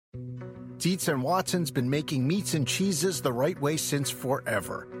Dietz and Watson's been making meats and cheeses the right way since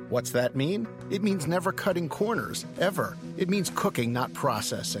forever. What's that mean? It means never cutting corners, ever. It means cooking, not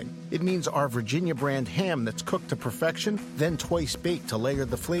processing. It means our Virginia brand ham that's cooked to perfection, then twice baked to layer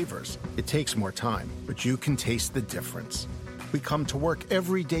the flavors. It takes more time, but you can taste the difference. We come to work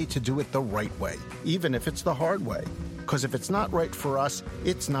every day to do it the right way, even if it's the hard way. Because if it's not right for us,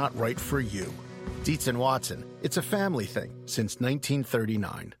 it's not right for you. Dietz and Watson, it's a family thing since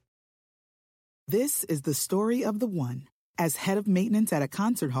 1939. This is the story of the one. As head of maintenance at a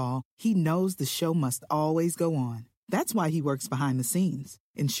concert hall, he knows the show must always go on. That's why he works behind the scenes,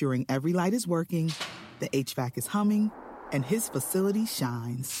 ensuring every light is working, the HVAC is humming, and his facility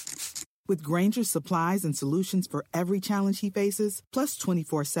shines. With Grainger's supplies and solutions for every challenge he faces, plus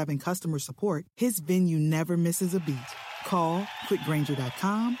 24/7 customer support, his venue never misses a beat. Call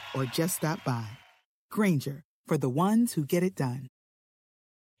quickgrainger.com or just stop by. Grainger, for the ones who get it done.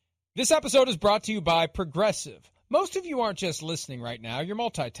 This episode is brought to you by Progressive. Most of you aren't just listening right now, you're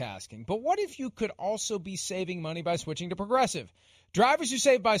multitasking. But what if you could also be saving money by switching to Progressive? Drivers who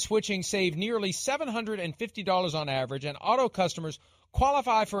save by switching save nearly $750 on average, and auto customers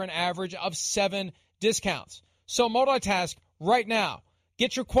qualify for an average of 7 discounts. So multitask right now.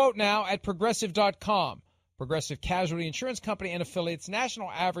 Get your quote now at Progressive.com. Progressive Casualty Insurance Company and affiliates, national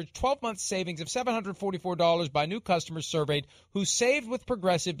average 12-month savings of $744 by new customers surveyed who saved with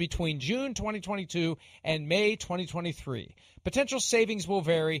Progressive between June 2022 and May 2023. Potential savings will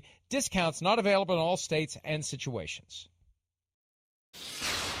vary. Discounts not available in all states and situations.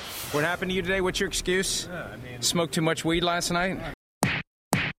 What happened to you today? What's your excuse? Smoked too much weed last night?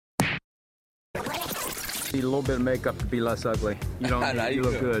 Need a little bit of makeup to be less ugly. You don't. You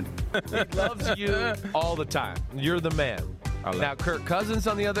look good. He loves you all the time. You're the man. Now, Kirk Cousins,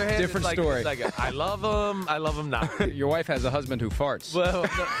 on the other hand, Different story. I love him not. Your wife has a husband who farts. Well,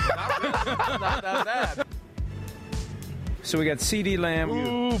 not that bad. So we got CeeDee Lamb.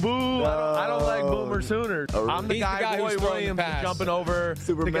 Ooh, boo. I don't like Boomer Sooner. I'm the guy Roy Williams is jumping over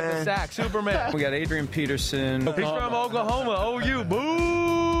to get the sack. Superman. We got Adrian Peterson. He's from Oklahoma. OU.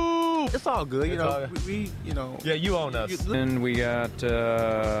 Boo. It's all good, we Yeah, you own us. And we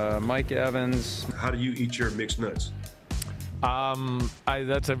got Mike Evans. How do you eat your mixed nuts?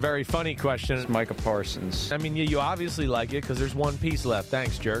 That's a very funny question. Micah Parsons. I mean, you obviously like it because there's one piece left.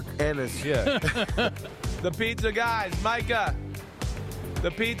 Thanks, jerk. And it's The pizza guys, Micah.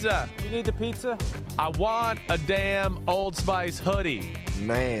 The pizza. You need the pizza? I want a damn Old Spice hoodie.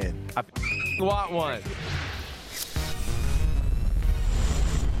 man. I want one.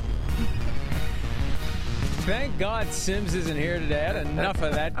 Thank God Sims isn't here today. I had enough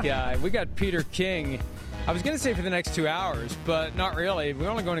of that guy. We got Peter King. I was going to say for the next 2 hours, but not really. We're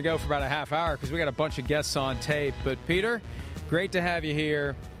only going to go for about a half hour because we got a bunch of guests on tape. But Peter, great to have you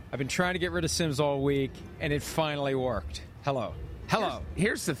here. I've been trying to get rid of Sims all week, and it finally worked. Hello.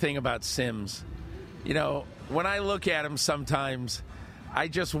 Here's the thing about Sims. You know, when I look at him sometimes, I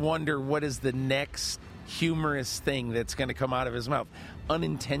just wonder what is the next humorous thing that's going to come out of his mouth.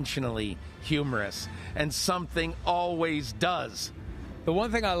 Unintentionally humorous. And something always does. The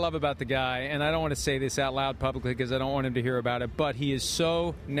one thing I love about the guy, and I don't want to say this out loud publicly because I don't want him to hear about it, but he is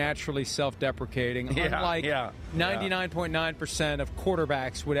so naturally self-deprecating, unlike 99.9% of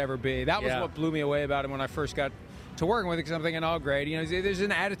quarterbacks would ever be. That was what blew me away about him when I first got to working with him, because I'm thinking, oh, great. You know, there's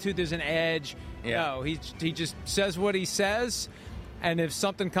an attitude, there's an edge. No, he just says what he says, and if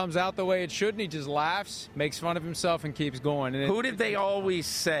something comes out the way it shouldn't, he just laughs, makes fun of himself, and keeps going. And Who did they always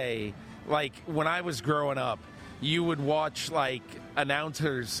say, like, when I was growing up, you would watch, like,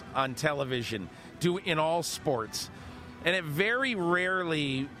 announcers on television do in all sports, and it very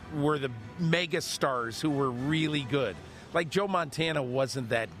rarely were the mega stars who were really good. Like Joe Montana wasn't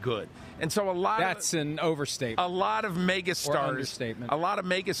that good, and so that's an overstatement. A lot of mega stars, understatement. A lot of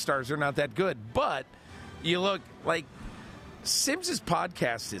mega stars are not that good. But you look like Sims's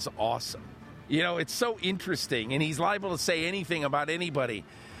podcast is awesome. You know, it's so interesting, and he's liable to say anything about anybody,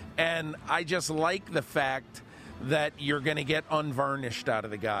 and I just like the fact that you're going to get unvarnished out of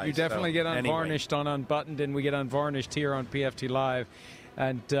the guy. You definitely get unvarnished on Unbuttoned, and we get unvarnished here on PFT Live.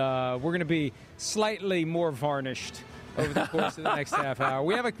 And we're going to be slightly more varnished over the course of the next half hour.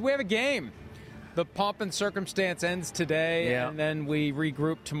 We have a game. The pomp and circumstance ends today, and then we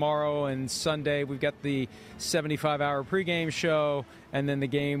regroup tomorrow and Sunday. We've got the 75-hour pregame show, and then the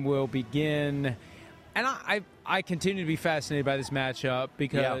game will begin. And I continue to be fascinated by this matchup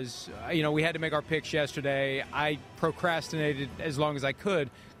because, you know, we had to make our picks yesterday. I procrastinated as long as I could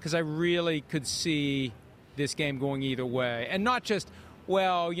because I really could see this game going either way. And not just,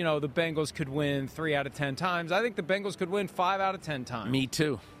 well, you know, the Bengals could win 3 out of 10 times. I think the Bengals could win 5 out of 10 times. Me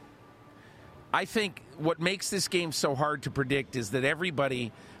too. I think what makes this game so hard to predict is that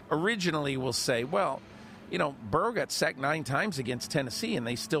everybody originally will say, well, Burrow got sacked 9 times against Tennessee and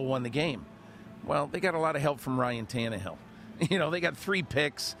they still won the game. Well, they got a lot of help from Ryan Tannehill. They got 3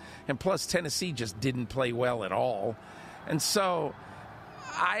 picks, and plus Tennessee just didn't play well at all. And so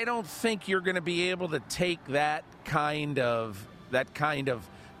I don't think you're going to be able to take that kind of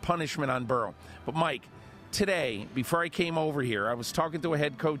punishment on Burrow. But Mike, today, before I came over here, I was talking to a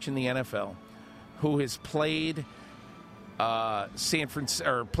head coach in the NFL who has played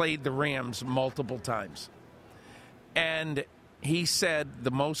played the Rams multiple times. And he said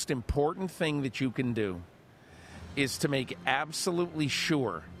the most important thing that you can do is to make absolutely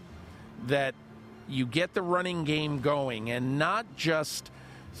sure that you get the running game going and not just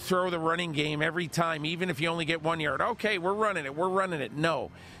throw the running game every time, even if you only get 1 yard. Okay, we're running it.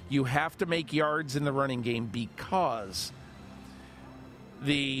 No, you have to make yards in the running game because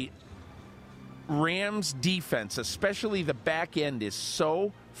the Rams defense, especially the back end, is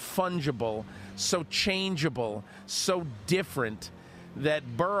so fungible, so changeable, so different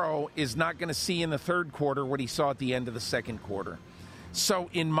that Burrow is not going to see in the third quarter what he saw at the end of the second quarter. So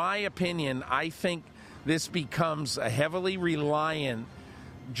in my opinion, I think this becomes a heavily reliant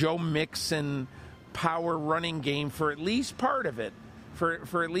Joe Mixon power running game for at least part of it.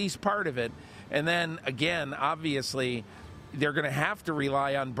 For at least part of it. And then, again, obviously, they're going to have to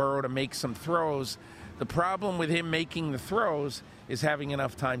rely on Burrow to make some throws. The problem with him making the throws is having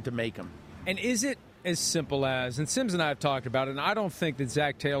enough time to make them. And is it as simple as, and Sims and I have talked about it, and I don't think that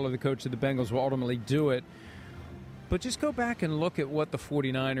Zach Taylor, the coach of the Bengals, will ultimately do it, but just go back and look at what the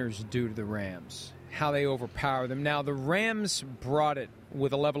 49ers do to the Rams, how they overpower them. Now, the Rams brought it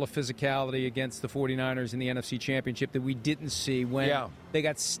with a level of physicality against the 49ers in the NFC Championship that we didn't see when they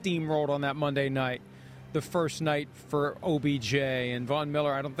got steamrolled on that Monday night, the first night for OBJ. And Von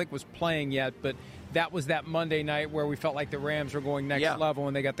Miller, I don't think, was playing yet, but that was that Monday night where we felt like the Rams were going next level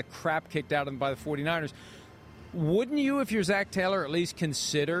and they got the crap kicked out of them by the 49ers. Wouldn't you, if you're Zach Taylor, at least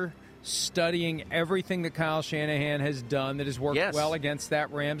consider studying everything that Kyle Shanahan has done that has worked well against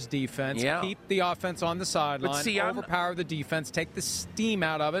that Rams defense, keep the offense on the sideline, overpower the defense, take the steam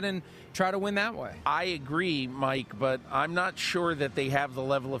out of it, and try to win that way? I agree, Mike, but I'm not sure that they have the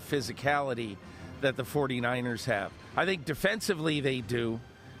level of physicality that the 49ers have. I think defensively they do,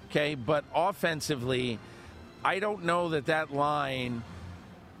 okay, but offensively, I don't know that line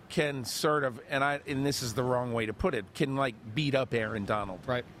can sort of, and this is the wrong way to put it, can like beat up Aaron Donald.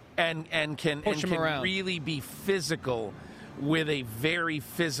 Right. And can really be physical with a very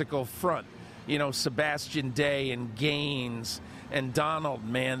physical front. Sebastian Day and Gaines and Donald,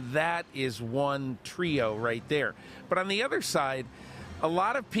 man, that is one trio right there. But on the other side, a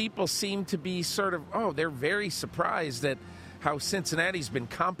lot of people seem to be sort of, they're very surprised at how Cincinnati's been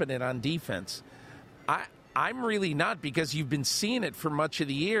competent on defense. I'm really not, because you've been seeing it for much of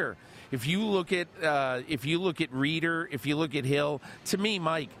the year. If you look at Reeder, if you look at Hill, to me,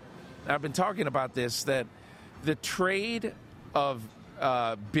 Mike, I've been talking about this, that the trade of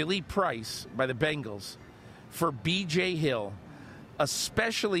Billy Price by the Bengals for B.J. Hill,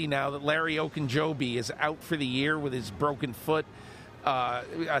 especially now that Larry Ogunjobi is out for the year with his broken foot,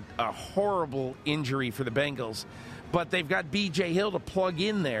 a horrible injury for the Bengals, but they've got B.J. Hill to plug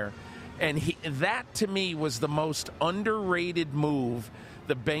in there, and that to me was the most underrated move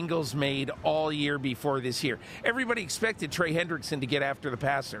the Bengals made all year before this year. Everybody expected Trey Hendrickson to get after the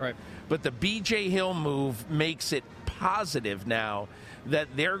passer. Right. But the B.J. Hill move makes it positive now that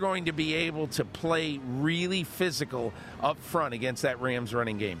they're going to be able to play really physical up front against that Rams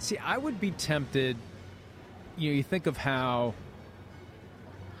running game. See, I would be tempted, you think of how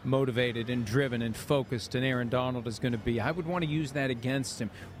motivated and driven and focused and Aaron Donald is going to be. I would want to use that against him.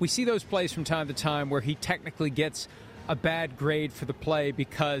 We see those plays from time to time where he technically gets a bad grade for the play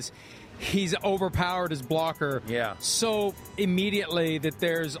because he's overpowered his blocker so immediately that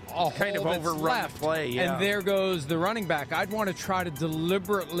there's a kind hole of overrun left, play, and there goes the running back. I'd want to try to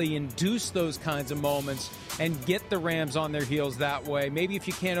deliberately induce those kinds of moments and get the Rams on their heels that way. Maybe if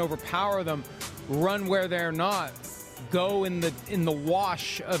you can't overpower them, run where they're not. Go in the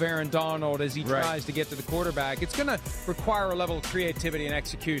wash of Aaron Donald as he tries to get to the quarterback. It's going to require a level of creativity and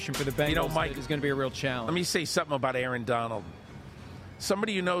execution for the Bengals. Mike, is going to be a real challenge. Let me say something about Aaron Donald.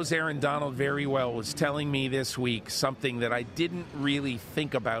 Somebody who knows Aaron Donald very well was telling me this week something that I didn't really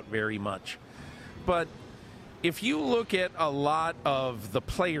think about very much. But if you look at a lot of the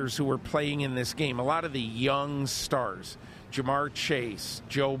players who were playing in this game, a lot of the young stars, Jamar Chase,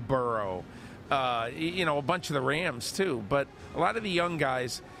 Joe Burrow, a bunch of the Rams too, but a lot of the young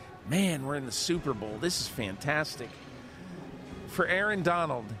guys, man, we're in the Super Bowl. This is fantastic. For Aaron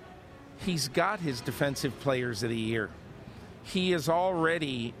Donald, He's got his defensive players of the year. He is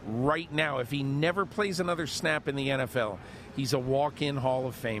already, right now, if he never plays another snap in the NFL, he's a walk-in Hall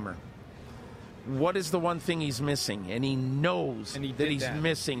of Famer. What is the one thing he's missing? And he knows that he's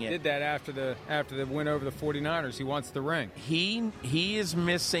missing it. He did that after the win over the 49ers. He wants the ring. He is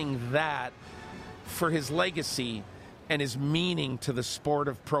missing that for his legacy and his meaning to the sport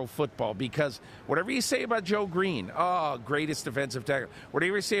of pro football. Because whatever you say about Joe Green, greatest defensive tackle.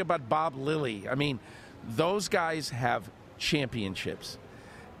 Whatever you say about Bob Lilly, I mean, those guys have championships.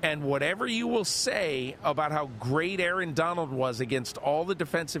 And whatever you will say about how great Aaron Donald was against all the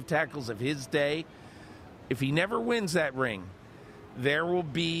defensive tackles of his day, if he never wins that ring, there will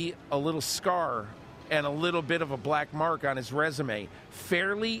be a little scar and a little bit of a black mark on his resume,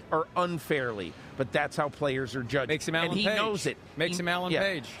 fairly or unfairly. But that's how players are judged. Makes him Alan Page. And he knows it. Makes him Alan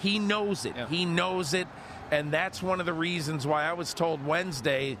Page. He knows it. Yeah. He knows it. And that's one of the reasons why I was told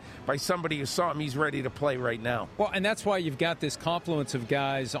Wednesday by somebody who saw him he's ready to play right now. Well, and that's why you've got this confluence of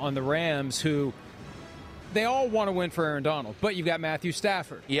guys on the Rams who they all want to win for Aaron Donald. But you've got Matthew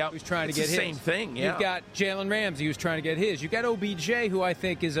Stafford, who's trying to get his. Same thing, yeah. You've got Jalen Ramsey, who's trying to get his. You've got OBJ, who I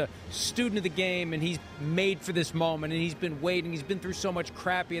think is a student of the game, and he's made for this moment, and he's been waiting. He's been through so much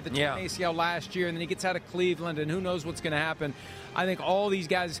crap. He had the torn ACL last year, and then he gets out of Cleveland, and who knows what's going to happen. I think all these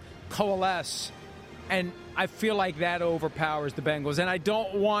guys coalesce. And I feel like that overpowers the Bengals. And I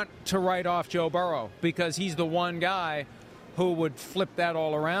don't want to write off Joe Burrow because he's the one guy who would flip that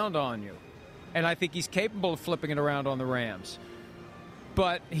all around on you. And I think he's capable of flipping it around on the Rams.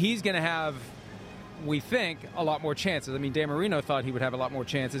 But he's going to have, we think, a lot more chances. I mean, Dan Marino thought he would have a lot more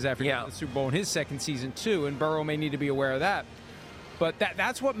chances after getting the Super Bowl in his second season, too. And Burrow may need to be aware of that. But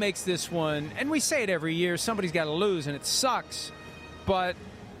that's what makes this one, and we say it every year, somebody's got to lose, and it sucks. But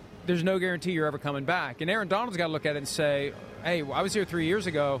there's no guarantee you're ever coming back. And Aaron Donald's got to look at it and say, hey, I was here 3 years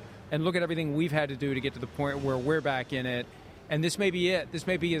ago, and look at everything we've had to do to get to the point where we're back in it. And this may be it. This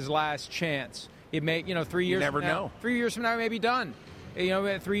may be his last chance. It may, 3 years never from now, know. 3 years from now, he may be done.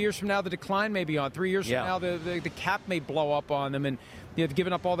 3 years from now, the decline may be on. 3 years from now, the cap may blow up on them, and they've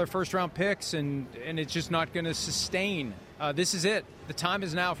given up all their first-round picks, and it's just not going to sustain. This is it. The time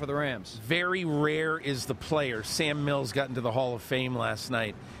is now for the Rams. Very rare is the player. Sam Mills got into the Hall of Fame last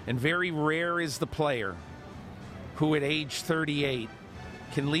night. And very rare is the player who at age 38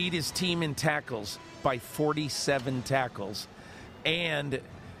 can lead his team in tackles by 47 tackles and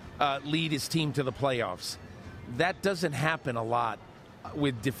lead his team to the playoffs. That doesn't happen a lot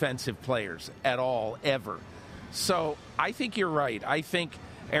with defensive players at all, ever. So I think you're right. I think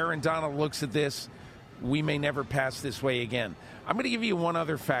Aaron Donald looks at this. We may never pass this way again. I'm going to give you one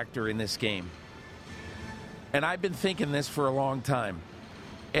other factor in this game. And I've been thinking this for a long time.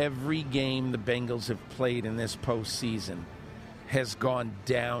 Every game the Bengals have played in this postseason has gone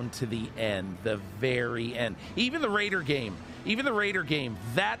down to the end, the very end. Even the Raider game,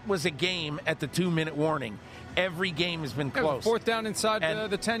 that was a game at the 2-minute warning. Every game has been close. Fourth down inside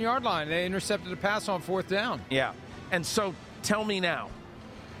the 10-yard line. They intercepted a pass on fourth down. Yeah. And so tell me now,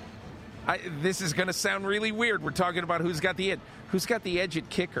 this is going to sound really weird. We're talking about who's got the edge. Who's got the edge at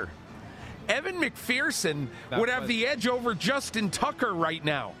kicker? Evan McPherson would have the edge over Justin Tucker right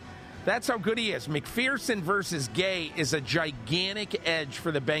now. That's how good he is. McPherson versus Gay is a gigantic edge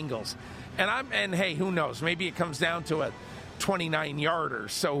for the Bengals. And hey, who knows? Maybe it comes down to a 29-yarder,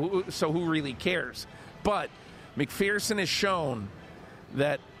 so who really cares? But McPherson has shown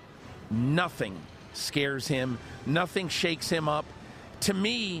that nothing scares him, nothing shakes him up. To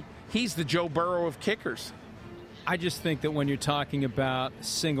me, he's the Joe Burrow of kickers. I just think that when you're talking about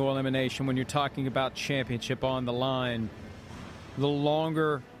single elimination, when you're talking about championship on the line, the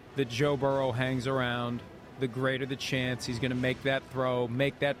longer that Joe Burrow hangs around, the greater the chance he's going to make that throw,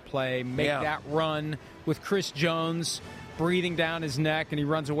 make that play, make that run with Chris Jones breathing down his neck, and he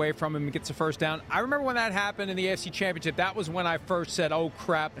runs away from him and gets a first down. I remember when that happened in the AFC Championship. That was when I first said, oh,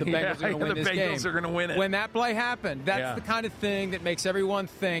 crap, the Bengals are going to win this game. The Bengals are going to win it. When that play happened, that's the kind of thing that makes everyone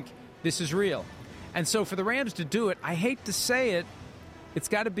think this is real. And so for the Rams to do it, I hate to say it, it's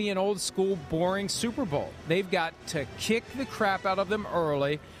got to be an old-school, boring Super Bowl. They've got to kick the crap out of them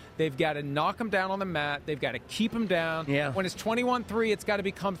early. They've got to knock them down on the mat. They've got to keep them down. Yeah. When it's 21-3, it's got to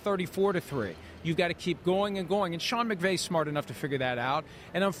become 34-3. You've got to keep going and going. And Sean McVay's smart enough to figure that out.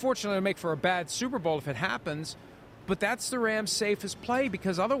 And unfortunately, it'll make for a bad Super Bowl if it happens. But that's the Rams' safest play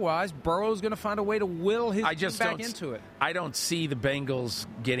because otherwise, Burrow's going to find a way to will his team back into it. I don't see the Bengals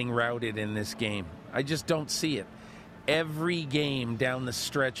getting routed in this game. I just don't see it. Every game down the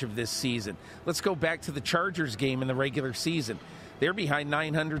stretch of this season. Let's go back to the Chargers game in the regular season. they're behind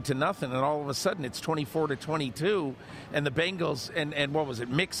 900-0, and all of a sudden it's 24-22, and the Bengals and what was it?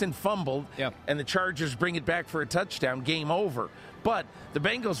 Mixon fumbled, and the Chargers bring it back for a touchdown. Game over. But the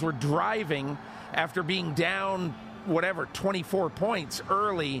Bengals were driving after being down 24 points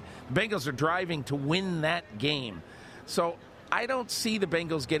early. The Bengals are driving to win that game. So I don't see the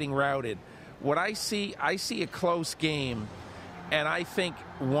Bengals getting routed. What I see a close game, and I think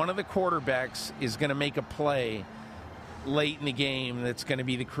one of the quarterbacks is going to make a play late in the game that's going to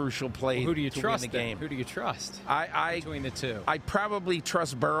be the crucial play. Who do you trust win the game. Who do you trust between the two? I probably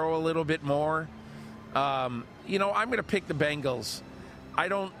trust Burrow a little bit more. I'm going to pick the Bengals.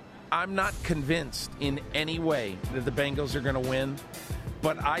 I'm not convinced in any way that the Bengals are going to win,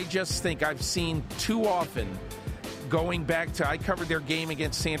 but I just think I've seen too often, going back to, I covered their game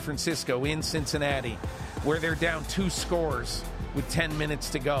against San Francisco in Cincinnati, where they're down 2 scores with 10 minutes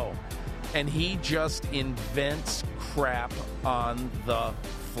to go. And he just invents crap on the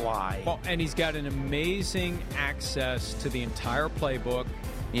fly. Well, and he's got an amazing access to the entire playbook.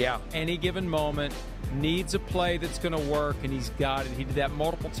 Yeah. Any given moment, needs a play that's going to work, and he's got it. He did that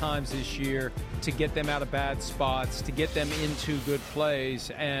multiple times this year to get them out of bad spots, to get them into good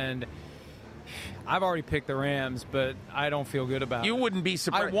plays. And I've already picked the Rams, but I don't feel good about it. You wouldn't be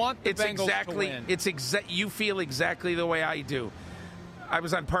surprised. I want the Bengals to win. You feel exactly the way I do. I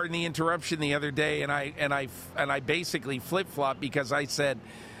was on Pardon the Interruption the other day, and I basically flip-flopped because I said,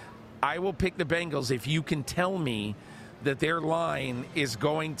 I will pick the Bengals if you can tell me that their line is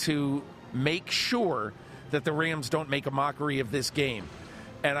going to make sure that the Rams don't make a mockery of this game.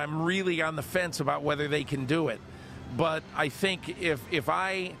 And I'm really on the fence about whether they can do it. But I think if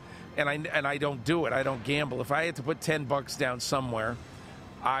I don't do it, I don't gamble. If I had to put $10 down somewhere,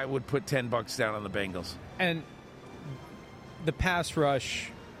 I would put $10 down on the Bengals. And the pass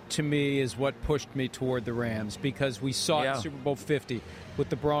rush, to me, is what pushed me toward the Rams, because we saw it in Super Bowl 50 with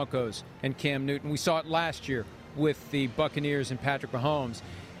the Broncos and Cam Newton. We saw it last year with the Buccaneers and Patrick Mahomes.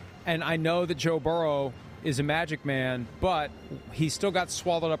 And I know that Joe Burrow is a magic man, but he still got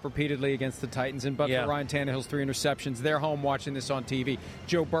swallowed up repeatedly against the Titans. And for Ryan Tannehill's 3 interceptions, they're home watching this on TV.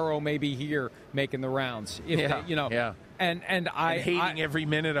 Joe Burrow may be here making the rounds. And hating every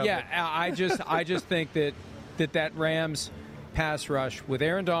minute of it. Yeah, I just think that Rams pass rush with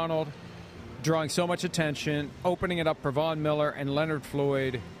Aaron Donald drawing so much attention, opening it up for Von Miller and Leonard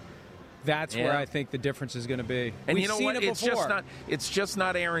Floyd, that's where I think the difference is going to be. And We've you know seen what? It before. It's just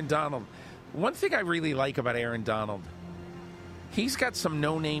not Aaron Donald. One thing I really like about Aaron Donald, he's got some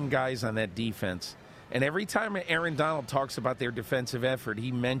no-name guys on that defense. And every time Aaron Donald talks about their defensive effort,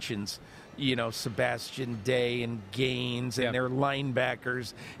 he mentions, Sebastian Day and Gaines and their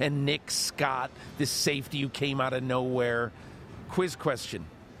linebackers and Nick Scott, this safety who came out of nowhere. Quiz question.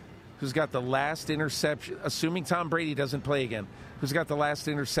 Who's got the last interception, assuming Tom Brady doesn't play again, who's got the last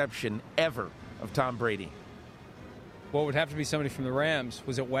interception ever of Tom Brady? Well, it would have to be somebody from the Rams.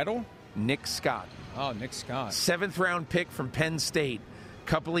 Was it Weddle? Nick Scott. Oh, Nick Scott. 7th-round pick from Penn State a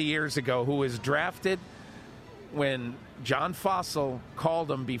couple of years ago, who was drafted when John Fossil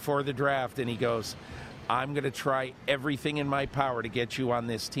called him before the draft, and he goes, I'm going to try everything in my power to get you on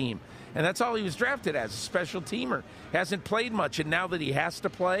this team. And that's all he was drafted as, a special teamer. Hasn't played much, and now that he has to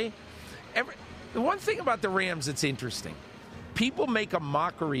play, the one thing about the Rams that's interesting, people make a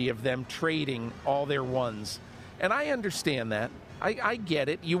mockery of them trading all their ones. And I understand that. I get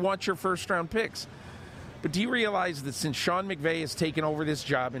it. You want your first-round picks. But do you realize that since Sean McVay has taken over this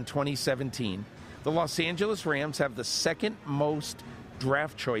job in 2017, the Los Angeles Rams have the second most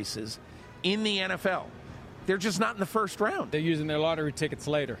draft choices in the NFL? They're just not in the first round. They're using their lottery tickets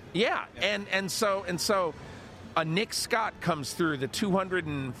later. Yeah. And so a Nick Scott comes through, the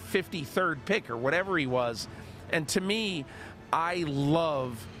 253rd pick or whatever he was. And to me, I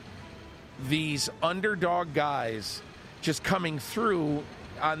love these underdog guys just coming through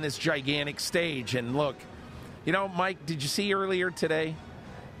on this gigantic stage. And look, Mike, did you see earlier today?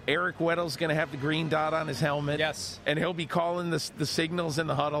 Eric Weddle's going to have the green dot on his helmet. Yes. And he'll be calling the signals in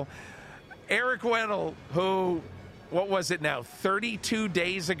the huddle. Eric Weddle, who, what was it now, 32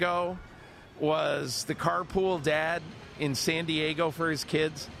 days ago was the carpool dad in San Diego for his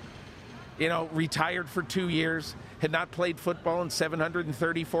kids, retired for 2 years, had not played football in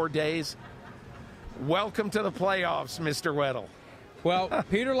 734 days. Welcome to the playoffs, Mr. Weddle. Well,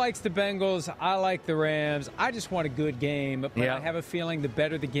 Peter likes the Bengals. I like the Rams. I just want a good game. But I have a feeling the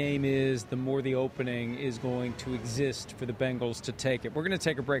better the game is, the more the opening is going to exist for the Bengals to take it. We're going to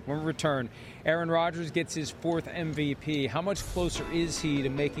take a break. When we return, Aaron Rodgers gets his 4th MVP. How much closer is he to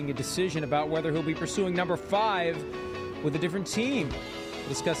making a decision about whether he'll be pursuing number 5 with a different team? We'll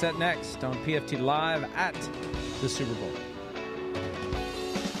discuss that next on PFT Live at the Super Bowl.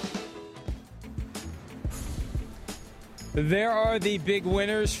 There are the big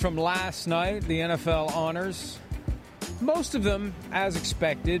winners from last night, the NFL honors. Most of them, as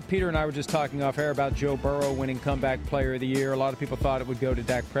expected. Peter and I were just talking off air about Joe Burrow winning Comeback Player of the Year. A lot of people thought it would go to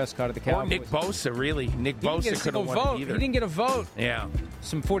Dak Prescott of the Cowboys. Or Nick Bosa, really. Nick Bosa could have won it either. He didn't get a vote. Yeah.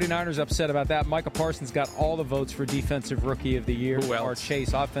 Some 49ers upset about that. Micah Parsons got all the votes for Defensive Rookie of the Year. Who else? Or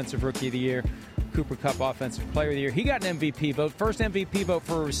Chase, Offensive Rookie of the Year. Cooper Kupp, Offensive Player of the Year. He got an MVP vote. First MVP vote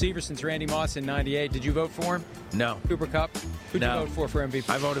for a receiver since Randy Moss in '98. Did you vote for him? No. Cooper Kupp? Who'd you vote for MVP?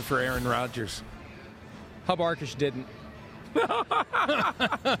 I voted for Aaron Rodgers. Hub Arkush didn't.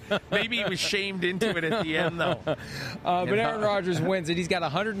 Maybe he was shamed into it at the end, though. But Aaron Rodgers wins it. He's got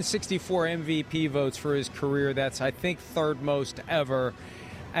 164 MVP votes for his career. That's, I think, third most ever.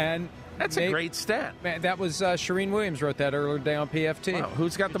 And that's a great stat. Man, that was Shereen Williams wrote that earlier today on PFT. Wow,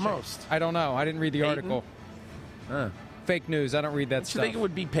 who's got the most? I don't know. I didn't read the article. Fake news. I don't read that stuff. Do you think it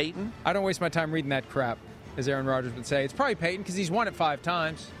would be Peyton? I don't waste my time reading that crap, as Aaron Rodgers would say. It's probably Peyton because he's won it 5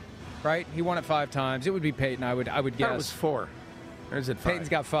 times. Right? He won it 5 times. It would be Peyton, I would guess. That was 4. Or is it 5? Peyton's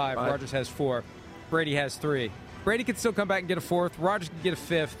got 5. Rodgers has 4. Brady has 3. Brady could still come back and get a 4th. Rodgers could get a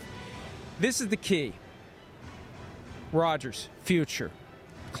 5th. This is the key. Rodgers, future.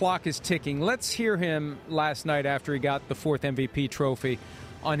 Clock is ticking. Let's hear him last night after he got the 4th MVP trophy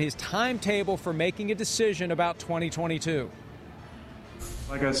on his timetable for making a decision about 2022.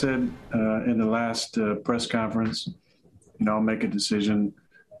 Like I said in the last press conference, I'll make a decision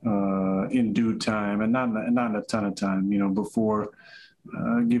in due time and not a ton of time, before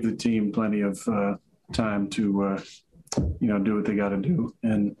give the team plenty of time to, do what they got to do.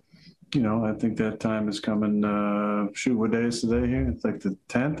 And, I think that time is coming. What day is today here? It's like the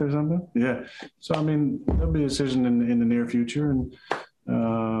 10th or something. Yeah. So, there'll be a decision in the near future. And,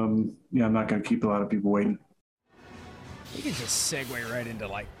 I'm not going to keep a lot of people waiting. You can just segue right into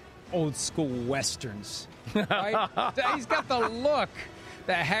old school Westerns, right? He's got the look.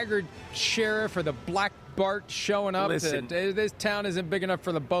 The haggard sheriff or the black Bart showing up. Listen, this town isn't big enough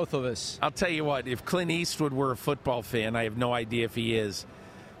for the both of us. I'll tell you what, if Clint Eastwood were a football fan, I have no idea if he is,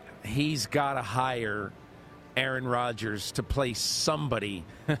 he's got to hire Aaron Rodgers to play somebody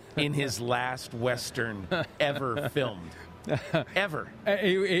in his last Western ever filmed. Ever.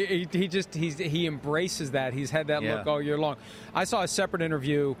 He embraces that. He's had that look all year long. I saw a separate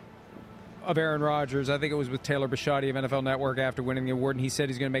interview of Aaron Rodgers. I think it was with Taylor Bisciotti of NFL Network after winning the award, and he said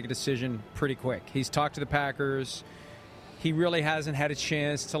he's going to make a decision pretty quick. He's talked to the Packers. He really hasn't had a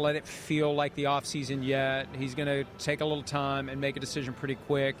chance to let it feel like the offseason yet. He's going to take a little time and make a decision pretty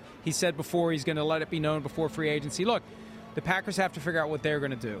quick. He said before he's going to let it be known before free agency. Look, the Packers have to figure out what they're going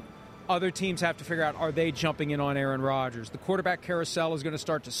to do. Other teams have to figure out, are they jumping in on Aaron Rodgers? The quarterback carousel is going to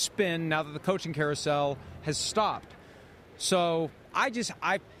start to spin now that the coaching carousel has stopped. So I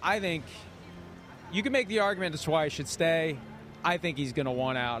think you can make the argument as to why he should stay. I think he's going to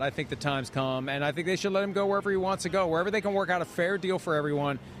want out. I think the time's come, and I think they should let him go wherever he wants to go. Wherever they can work out a fair deal for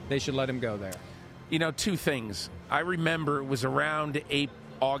everyone, they should let him go there. 2 things. I remember it was around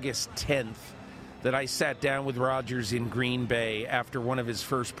August 10th that I sat down with Rodgers in Green Bay after one of his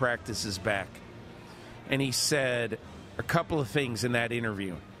first practices back. And he said a couple of things in that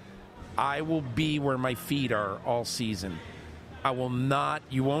interview. I will be where my feet are all season.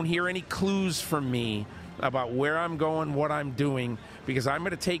 You won't hear any clues from me about where I'm going, what I'm doing, because I'm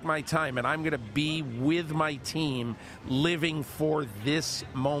going to take my time and I'm going to be with my team living for this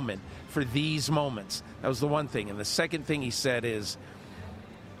moment, for these moments. That was the one thing. And the second thing he said is,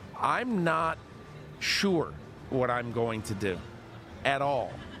 I'm not sure what I'm going to do at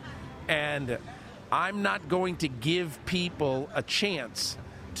all. And I'm not going to give people a chance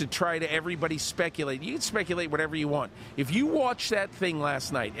to try to everybody speculate. You can speculate whatever you want. If you watch that thing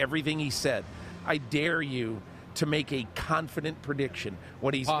last night, everything he said, I dare you to make a confident prediction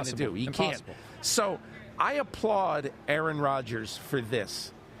what he's going to do. He can't. So I applaud Aaron Rodgers for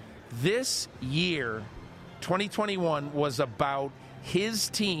this. This year, 2021, was about his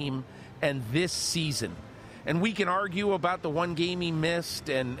team and this season. And we can argue about the one game he missed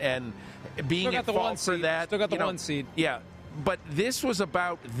and being at fault for that. Still got the 1 seed. Yeah. But this was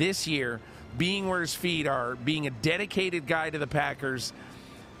about this year being where his feet are, being a dedicated guy to the Packers,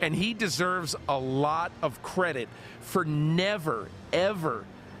 and he deserves a lot of credit for never, ever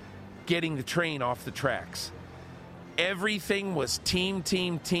getting the train off the tracks. Everything was team,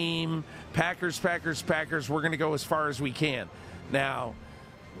 Packers, we're going to go as far as we can. Now,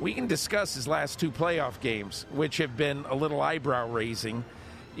 we can discuss his last 2 playoff games, which have been a little eyebrow-raising,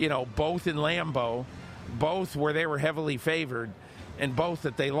 both in Lambeau, both where they were heavily favored, and both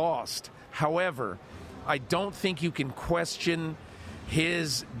that they lost. However, I don't think you can question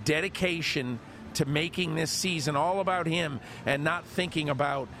his dedication to making this season all about him and not thinking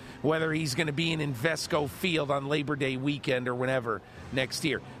about whether he's going to be in Invesco Field on Labor Day weekend or whenever next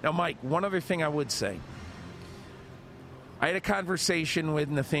year. Now, Mike, one other thing I would say. I had a conversation with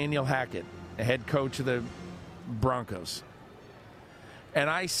Nathaniel Hackett, the head coach of the Broncos. And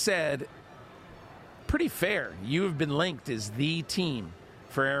I said, pretty fair, you have been linked as the team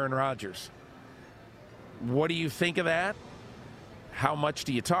for Aaron Rodgers. What do you think of that? How much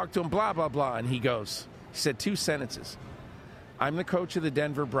do you talk to him? Blah, blah, blah. And he said 2 sentences. I'm the coach of the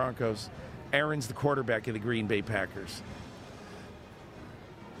Denver Broncos. Aaron's the quarterback of the Green Bay Packers.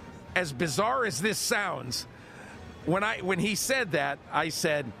 As bizarre as this sounds, when he said that, I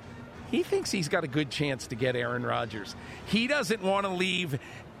said, he thinks he's got a good chance to get Aaron Rodgers. He doesn't want to leave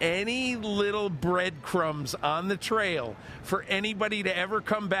any little breadcrumbs on the trail for anybody to ever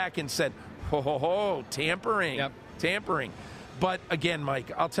come back and say, ho, tampering, tampering. But again,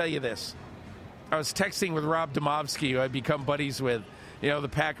 Mike, I'll tell you this. I was texting with Rob Demovsky, who I've become buddies with, the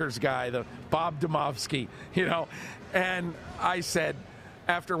Packers guy, the Bob Demovsky, and I said,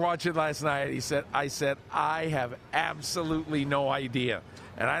 after watching last night, I said, I have absolutely no idea.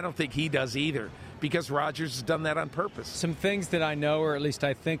 And I don't think he does either, because Rodgers has done that on purpose. Some things that I know, or at least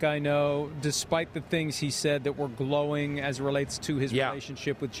I think I know, despite the things he said that were glowing as it relates to his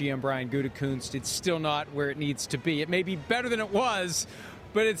relationship with GM Brian Gutekunst, it's still not where it needs to be. It may be better than it was,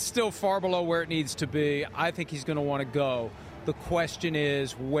 but it's still far below where it needs to be. I think he's going to want to go. The question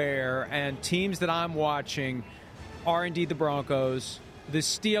is where, and teams that I'm watching are indeed the Broncos. The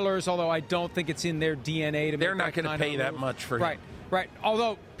Steelers, although I don't think it's in their DNA to they're not going to pay that much for him. Right.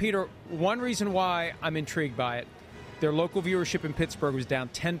 Although, Peter, one reason why I'm intrigued by it, their local viewership in Pittsburgh was down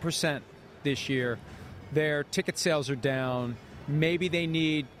 10% this year. Their ticket sales are down. Maybe they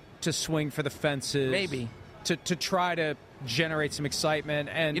need to swing for the fences. Maybe. To try to generate some excitement.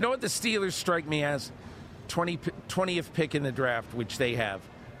 And you know what the Steelers strike me as? 20th pick in the draft, which they have,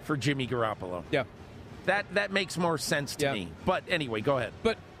 for Jimmy Garoppolo. Yeah. That makes more sense to me. But anyway, go ahead.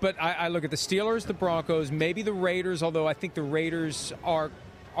 But I look at the Steelers, the Broncos, maybe the Raiders, although I think the Raiders are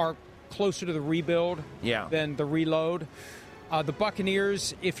closer to the rebuild than the reload. The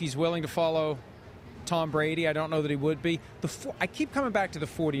Buccaneers, if he's willing to follow Tom Brady, I don't know that he would be. I keep coming back to the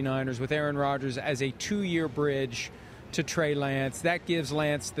 49ers with Aaron Rodgers as a 2-year bridge to Trey Lance. That gives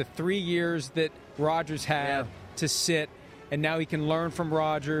Lance the 3 years that Rodgers had to sit, and now he can learn from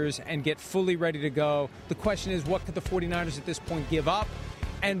Rodgers and get fully ready to go. The question is, what could the 49ers at this point give up?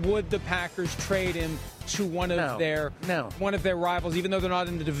 And would the Packers trade him to one of their rivals, even though they're not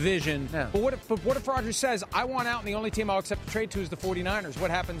in the division? No. But what if Rodgers says, I want out, and the only team I'll accept to trade to is the 49ers?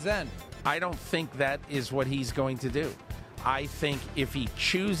 What happens then? I don't think that is what he's going to do. I think if he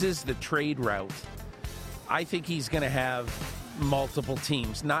chooses the trade route, I think he's going to have multiple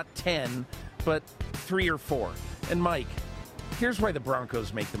teams. Not 10, but 3 or 4. And Mike, here's why the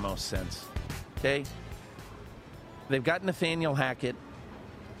Broncos make the most sense. Okay? They've got Nathaniel Hackett.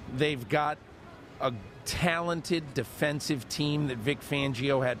 They've got a talented defensive team that Vic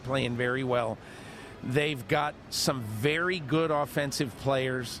Fangio had playing very well. They've got some very good offensive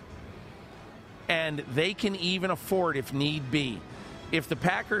players. And they can even afford, if need be, if the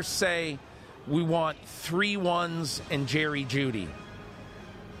Packers say, we want 3 ones and Jerry Jeudy.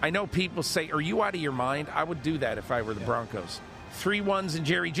 I know people say, are you out of your mind? I would do that if I were the Broncos. 3 ones and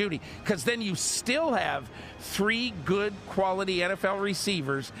Jerry Jeudy. Because then you still have 3 good quality NFL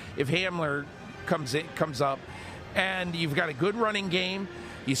receivers if Hamler comes up. And you've got a good running game.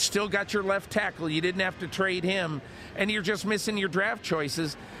 You still got your left tackle. You didn't have to trade him. And you're just missing your draft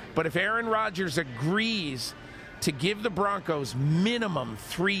choices. But if Aaron Rodgers agrees to give the Broncos minimum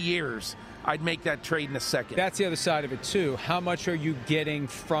 3 years, I'd make that trade in a second. That's the other side of it, too. How much are you getting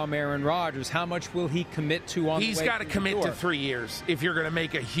from Aaron Rodgers? How much will he commit to on the way? He's got to commit to 3 years if you're going to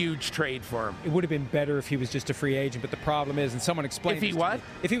make a huge trade for him. It would have been better if he was just a free agent, but the problem is, and someone explained if he what?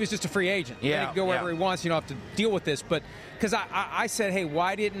 If he was just a free agent. Then he could go wherever he wants. You don't have to deal with this. But because I said, hey,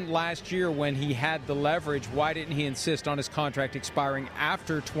 why didn't last year when he had the leverage, why didn't he insist on his contract expiring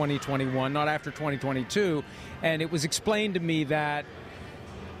after 2021, not after 2022? And it was explained to me that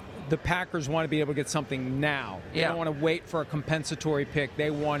the Packers want to be able to get something now. They don't want to wait for a compensatory pick.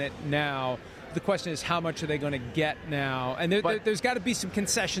 They want it now. The question is, how much are they going to get now? And there's got to be some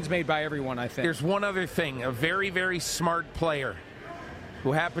concessions made by everyone, I think. There's one other thing. A very, very smart player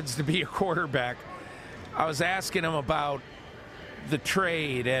who happens to be a quarterback. I was asking him about the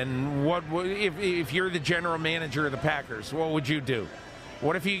trade and what if you're the general manager of the Packers, what would you do?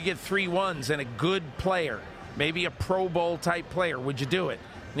 What if you could get 3 ones and a good player, maybe a Pro Bowl type player? Would you do it?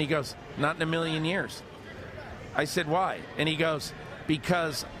 And he goes, not in a million years. I said, why? And he goes,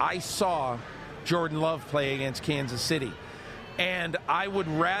 because I saw Jordan Love play against Kansas City. And I would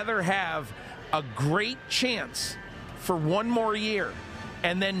rather have a great chance for one more year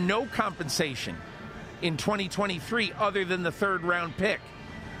and then no compensation in 2023 other than the third-round pick.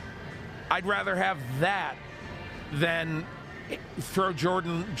 I'd rather have that than throw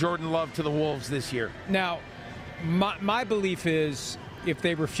Jordan Love to the Wolves this year. Now, my belief is if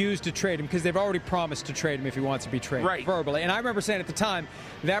they refuse to trade him, because they've already promised to trade him if he wants to be traded verbally. And I remember saying at the time,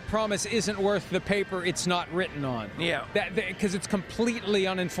 that promise isn't worth the paper it's not written on. Yeah. Because it's completely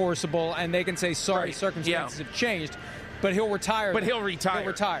unenforceable, and they can say, sorry, circumstances have changed. But he'll retire. But he'll retire. He'll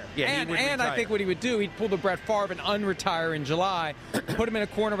retire. Yeah, and I think what he would do, he'd pull the Brett Favre and unretire in July, put him in a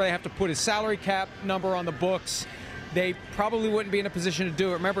corner where they have to put his salary cap number on the books. They probably wouldn't be in a position to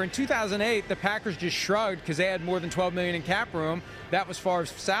do it. Remember, in 2008, the Packers just shrugged because they had more than $12 million in cap room. That was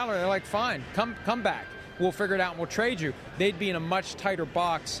Favre's salary. They're like, fine, come back. We'll figure it out and we'll trade you. They'd be in a much tighter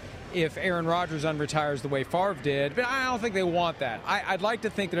box if Aaron Rodgers unretires the way Favre did. But I don't think they want that. I'd like to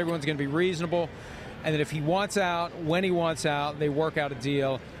think that everyone's going to be reasonable and that if he wants out, when he wants out, they work out a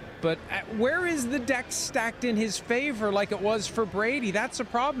deal. But where is the deck stacked in his favor like it was for Brady? That's a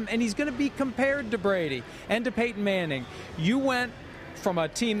problem. And he's going to be compared to Brady and to Peyton Manning. You went from a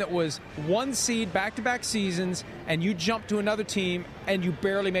team that was one seed back-to-back seasons, and you jumped to another team, and you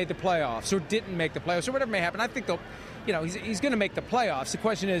barely made the playoffs or didn't make the playoffs or whatever may happen. I think he's going to make the playoffs. The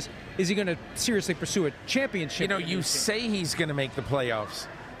question is he going to seriously pursue a championship? You say he's going to make the playoffs.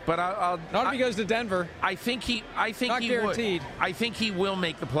 But not if he goes to Denver. I think he guaranteed. Would. I think he will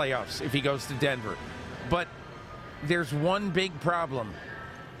make the playoffs if he goes to Denver. But there's one big problem,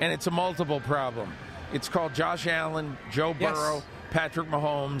 and it's a multiple problem. It's called Josh Allen, Joe Burrow, Patrick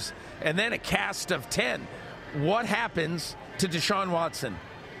Mahomes, and then a cast of 10. What happens to Deshaun Watson?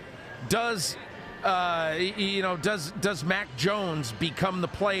 Does Mac Jones become the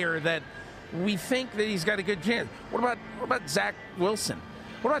player that we think that he's got a good chance? What about Zach Wilson?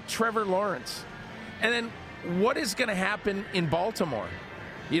 What about Trevor Lawrence? And then what is going to happen in Baltimore,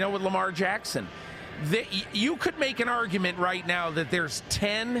 with Lamar Jackson? You could make an argument right now that there's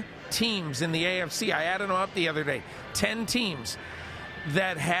 10 teams in the AFC. I added them up the other day. 10 teams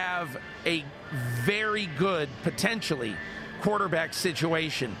that have a very good, potentially, quarterback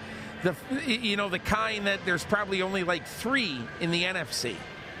situation. The kind that there's probably only like 3 in the NFC.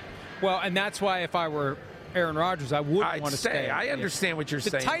 Well, and that's why if I were Aaron Rodgers, I wouldn't want to stay. I understand what you're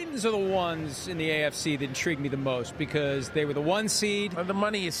saying. The Titans are the ones in the AFC that intrigue me the most because they were the 1 seed. The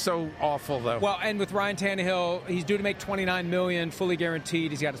money is so awful, though. Well, and with Ryan Tannehill, he's due to make $29 million, fully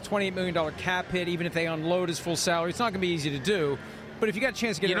guaranteed. He's got a $28 million cap hit, even if they unload his full salary. It's not going to be easy to do. But if you got a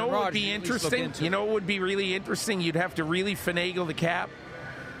chance to get Aaron Rodgers, would be interesting? What would be really interesting? You'd have to really finagle the cap.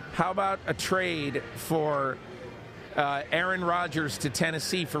 How about a trade for Aaron Rodgers to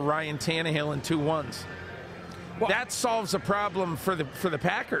Tennessee for Ryan Tannehill and 2 1s? Well, that solves a problem for the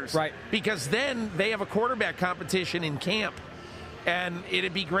Packers. Right. Because then they have a quarterback competition in camp, and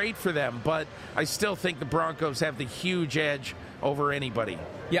it'd be great for them. But I still think the Broncos have the huge edge over anybody.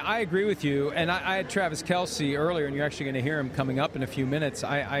 Yeah, I agree with you. And I had Travis Kelce earlier, and you're actually going to hear him coming up in a few minutes.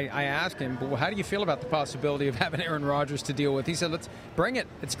 I asked him, well, how do you feel about the possibility of having Aaron Rodgers to deal with? He said, let's bring it.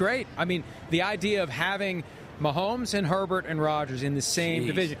 It's great. I mean, the idea of having Mahomes and Herbert and Rodgers in the same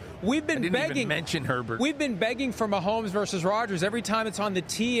division. We've been begging. Even mention Herbert. We've been begging for Mahomes versus Rodgers. Every time it's on the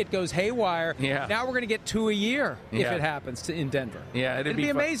tee, it goes haywire. Yeah. Now we're going to get 2 a year if it happens in Denver. Yeah, it'd be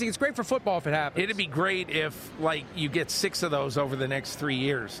amazing. It's great for football if it happens. It'd be great if you get 6 of those over the next 3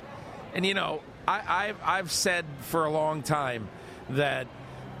 years. And I've said for a long time that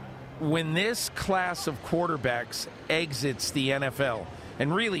when this class of quarterbacks exits the NFL,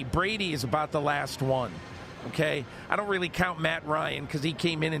 and really Brady is about the last one. Okay, I don't really count Matt Ryan because he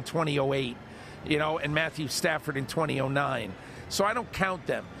came in 2008, and Matthew Stafford in 2009. So I don't count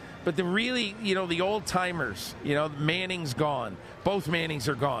them. But the old timers, Manning's gone. Both Mannings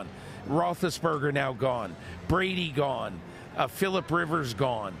are gone. Roethlisberger now gone. Brady gone. Phillip Rivers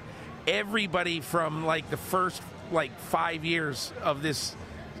gone. Everybody from the first 5 years of this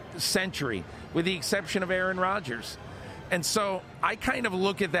century, with the exception of Aaron Rodgers. And so I kind of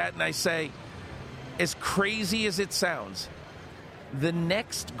look at that and I say, as crazy as it sounds, the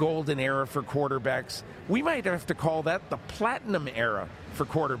next golden era for quarterbacks, we might have to call that the platinum era for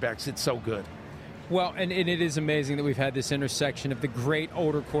quarterbacks. It's so good. Well, and it is amazing that we've had this intersection of the great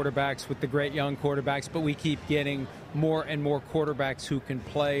older quarterbacks with the great young quarterbacks, but we keep getting more and more quarterbacks who can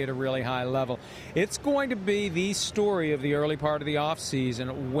play at a really high level. It's going to be the story of the early part of the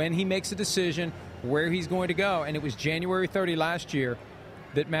offseason when he makes a decision where he's going to go. And it was January 30 last year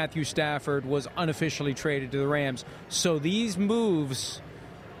that Matthew Stafford was unofficially traded to the Rams. So these moves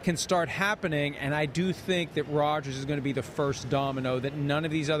can start happening, and I do think that Rodgers is going to be the first domino, that none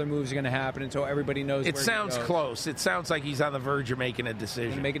of these other moves are going to happen until everybody knows it where sounds to go. Close. It sounds like he's on the verge of making a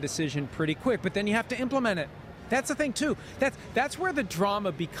decision. Make a decision pretty quick, but then you have to implement it. That's the thing, too. That's where the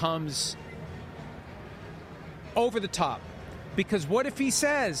drama becomes over the top. Because what if he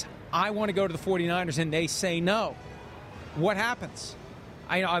says, I want to go to the 49ers, and they say no? What happens?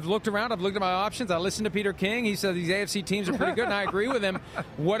 I've looked around. I've looked at my options. I listened to Peter King. He said these AFC teams are pretty good, and I agree with him.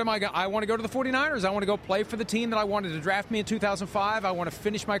 What am I? I want to go to the 49ers. I want to go play for the team that I wanted to draft me in 2005. I want to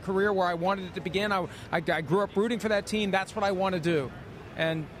finish my career where I wanted it to begin. I grew up rooting for that team. That's what I want to do.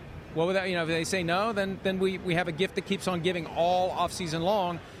 And what would that? If they say no, then we have a gift that keeps on giving all offseason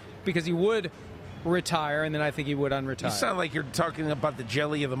long, because he would retire, and then I think he would unretire. You sound like you're talking about the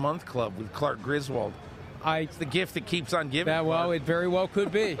Jelly of the Month Club with Clark Griswold. It's the gift that keeps on giving. Well, it very well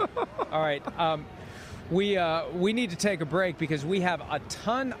could be. All right. We need to take a break because we have a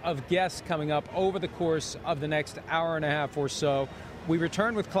ton of guests coming up over the course of the next hour and a half or so. We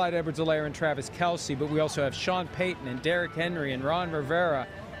return with Clyde Edwards-Helaire and Travis Kelce, but we also have Sean Payton and Derrick Henry and Ron Rivera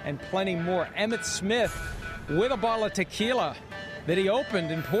and plenty more. Emmitt Smith with a bottle of tequila that he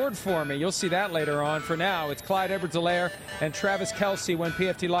opened and poured for me. You'll see that later on. For now, it's Clyde Edwards-Helaire and Travis Kelce when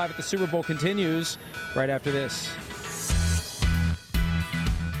PFT Live at the Super Bowl continues right after this.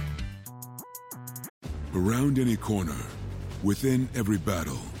 Around any corner, within every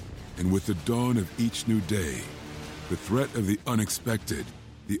battle, and with the dawn of each new day, the threat of the unexpected,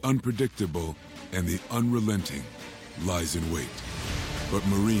 the unpredictable, and the unrelenting lies in wait. But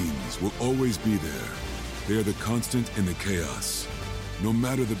Marines will always be there. They are the constant in the chaos. No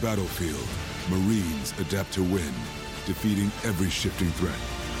matter the battlefield, Marines adapt to win, defeating every shifting threat,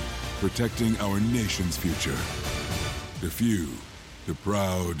 protecting our nation's future. The few, the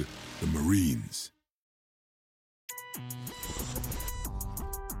proud, the Marines.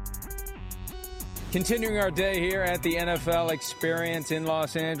 Continuing our day here at the NFL Experience in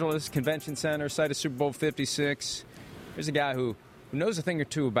Los Angeles Convention Center, site of Super Bowl 56. Here's a guy who knows a thing or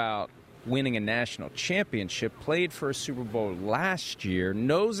two about winning a national championship, played for a Super Bowl last year,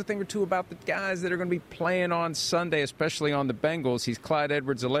 knows a thing or two about the guys that are going to be playing on Sunday, especially on the Bengals. He's Clyde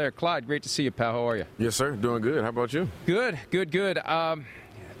Edwards-Helaire. Clyde, great to see you, pal. How are you? Yes, sir. Doing good. How about you? Good.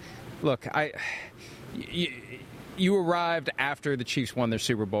 Look, you arrived after the Chiefs won their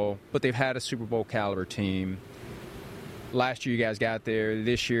Super Bowl, but they've had a Super Bowl caliber team. Last year you guys got there.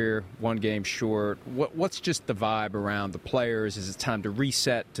 This year, one game short. What's just the vibe around the players? Is it time to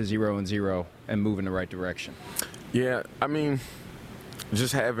reset to 0-0 and move in the right direction? Yeah, I mean,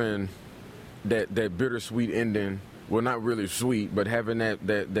 just having that bittersweet ending. Well, not really sweet, but having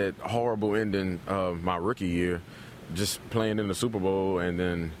that horrible ending of my rookie year, just playing in the Super Bowl and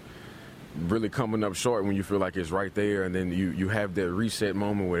then really coming up short when you feel like it's right there, and then you have that reset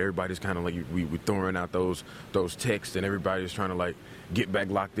moment where everybody's kind of like we throwing out those texts and everybody's trying to like get back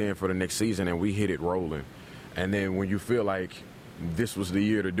locked in for the next season, and we hit it rolling. And then when you feel like this was the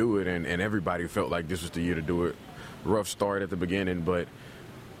year to do it, and everybody felt like this was the year to do it, rough start at the beginning, but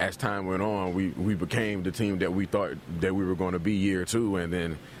as time went on, we became the team that we thought that we were going to be year two, and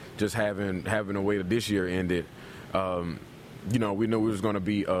then just having a way that this year ended. We knew it was going to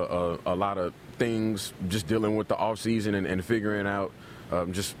be a lot of things, just dealing with the offseason and figuring out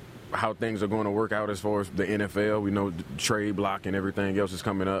just how things are going to work out as far as the NFL. We know the trade block and everything else is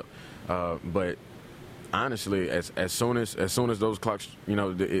coming up. But honestly, as soon as those clocks,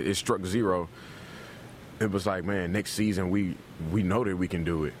 it struck zero, it was like, man, next season we know that we can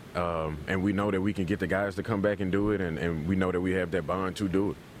do it. And we know that we can get the guys to come back and do it, and we know that we have that bond to do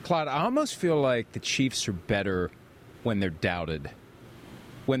it. Clyde, I almost feel like the Chiefs are better when they're doubted,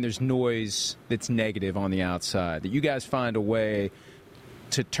 when there's noise that's negative on the outside, that you guys find a way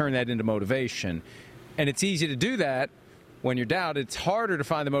to turn that into motivation. And it's easy to do that when you're doubted. It's harder to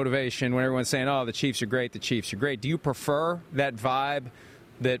find the motivation when everyone's saying, oh, the Chiefs are great, the Chiefs are great. Do you prefer that vibe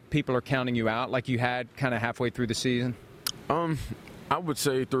that people are counting you out like you had kind of halfway through the season? I would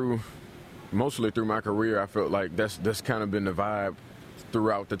say mostly through my career, I felt like that's kind of been the vibe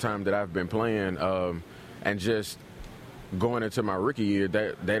throughout the time that I've been playing. And just going into my rookie year,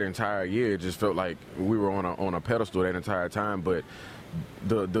 that entire year, it just felt like we were on a pedestal that entire time. But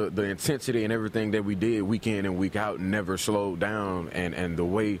the intensity and everything that we did week in and week out never slowed down. And the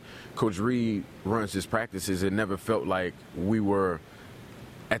way Coach Reed runs his practices, it never felt like we were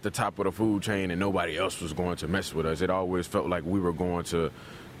at the top of the food chain and nobody else was going to mess with us. It always felt like we were going to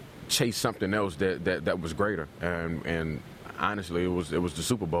chase something else that was greater. And honestly, it was the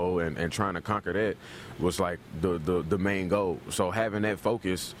Super Bowl, and trying to conquer that was like the main goal. So having that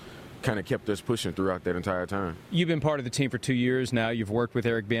focus kind of kept us pushing throughout that entire time. You've been part of the team for 2 years now. You've worked with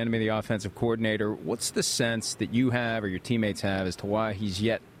Eric Bieniemy, the offensive coordinator. What's the sense that you have or your teammates have as to why he's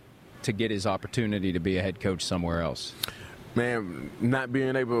yet to get his opportunity to be a head coach somewhere else? Man, not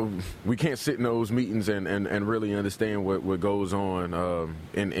being able, we can't sit in those meetings and really understand what goes on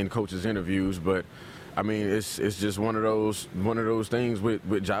in coaches' interviews. But I mean, it's just one of those things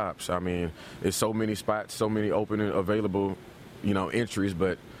with jobs. I mean, it's so many spots, so many open and available, entries,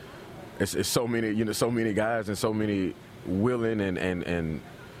 but it's so many guys and so many willing and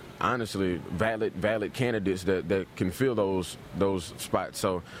honestly valid candidates that can fill those spots.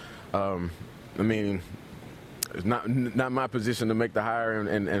 So, I mean, it's not my position to make the hire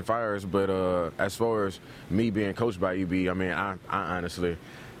and fires, but as far as me being coached by EB, I mean, I honestly,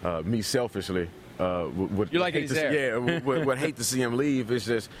 me selfishly, would hate to see him leave. It's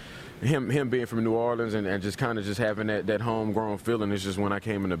just him being from New Orleans and just kind of just having that homegrown feeling. It's just when I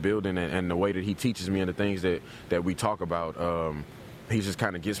came in the building and the way that he teaches me and the things that we talk about, he just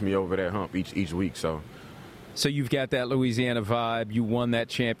kind of gets me over that hump each week. So you've got that Louisiana vibe. You won that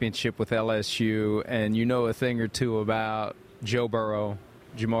championship with LSU, and you know a thing or two about Joe Burrow,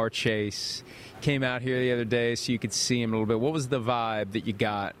 Ja'Marr Chase. Came out here the other day so you could see him a little bit. What was the vibe that you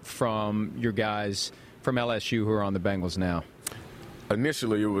got from your guys from LSU who are on the Bengals now?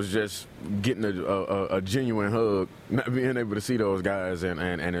 Initially, it was just getting a genuine hug, not being able to see those guys. And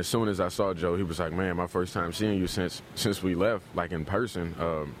as soon as I saw Joe, he was like, man, my first time seeing you since we left, like in person.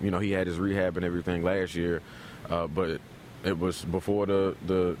 He had his rehab and everything last year, but it was before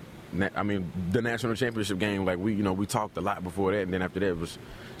the national championship game. Like we talked a lot before that, and then after that it was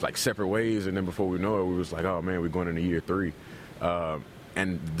like separate ways. And then before we know it, we was like, oh man, we're going into year 3.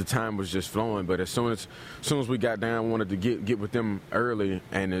 And the time was just flowing. But as soon as we got down, wanted to get with them early,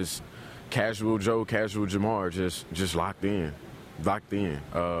 and it's casual Joe, casual Ja'Marr, just locked in.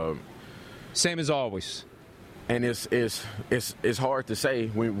 Same as always. And it's hard to say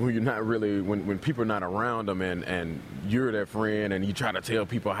when you're not really when people are not around them and you're their friend and you try to tell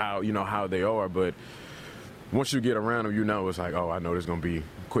people how they are, but once you get around them, it's like, oh, I know there's gonna be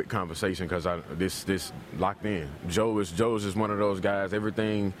quick conversation because this locked in. Joe's just one of those guys.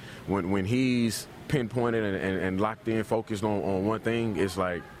 Everything when he's pinpointed and locked in, focused on one thing, it's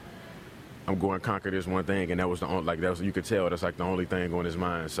like I'm going to conquer this one thing, and that was you could tell that's like the only thing on his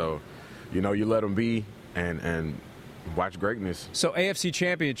mind. So, you let him be and watch greatness. So AFC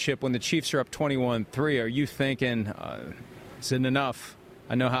Championship, when the Chiefs are up 21-3, are you thinking, is it enough?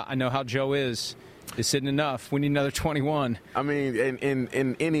 I know how Joe is. Is it enough? We need another 21. I mean,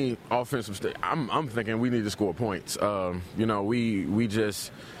 in any offensive state, I'm thinking we need to score points. We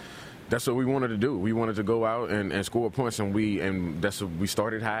just that's what we wanted to do. We wanted to go out and score points, and that's what we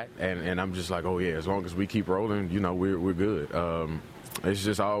started hot. And I'm just like, oh yeah, as long as we keep rolling, we're good. It's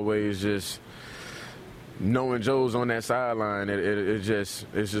just always just knowing Joe's on that sideline. It's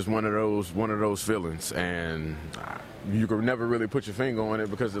just one of those feelings, and you could never really put your finger on it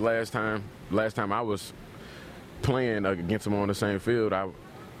because the last time I was playing against him on the same field,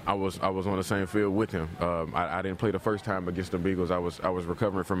 I was on the same field with him. I didn't play the first time against the Beagles. I was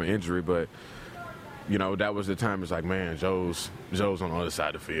recovering from an injury, but that was the time. It's like, man, Joe's on the other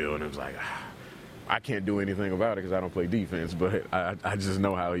side of the field, and it was like, I can't do anything about it because I don't play defense, but I just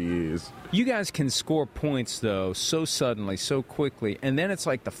know how he is. You guys can score points, though, so suddenly, so quickly, and then it's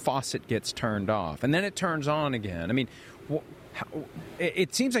like the faucet gets turned off, and then it turns on again. I mean,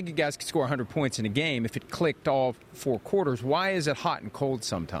 it seems like you guys could score 100 points in a game if it clicked all 4 quarters. Why is it hot and cold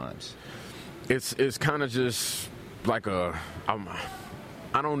sometimes? It's kind of just like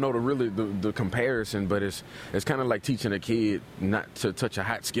I don't know the comparison, but it's kind of like teaching a kid not to touch a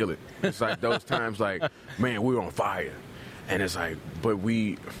hot skillet. It's like those times like, man, we're on fire. And it's like, but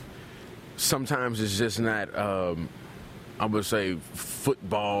sometimes it's just not, I would say,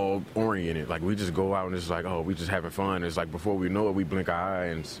 football oriented. Like we just go out and it's like, oh, we just having fun. It's like before we know it, we blink our eye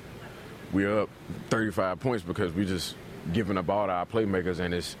and we're up 35 points because we just giving the ball to our playmakers,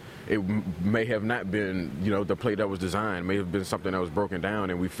 and it may have not been, the play that was designed. May have been something that was broken down,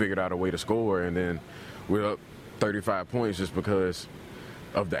 and we figured out a way to score, and then we're up 35 points just because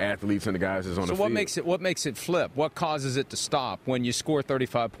of the athletes and the guys that's on the field. So what makes it flip? What causes it to stop when you score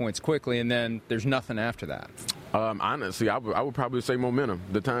 35 points quickly and then there's nothing after that? Honestly, I would probably say momentum.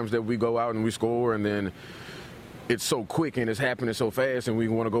 The times that we go out and we score, and then it's so quick and it's happening so fast, and we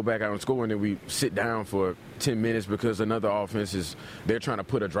want to go back out and score, and then we sit down for 10 minutes because another offense they're trying to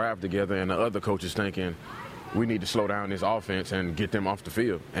put a drive together, and the other coach is thinking we need to slow down this offense and get them off the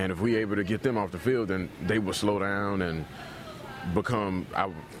field. And if we're able to get them off the field, then they will slow down and become, I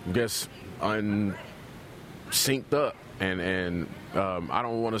guess, synced up. And I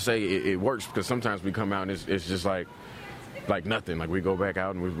don't want to say it works, because sometimes we come out and it's just like nothing. Like, we go back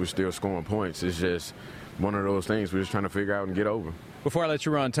out and we're still scoring points. It's just one of those things we're just trying to figure out and get over. Before I let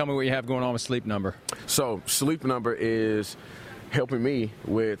you run, tell me what you have going on with Sleep Number. So Sleep Number is helping me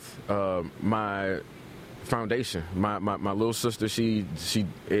with my foundation. My little sister, she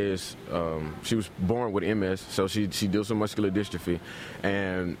was born with MS, so she deals with muscular dystrophy,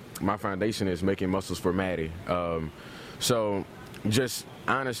 and my foundation is Making Muscles for Maddie. So just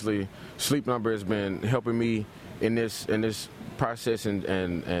honestly, Sleep Number has been helping me in this process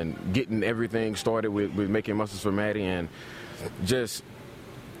and getting everything started with Making Muscles for Maddie, and just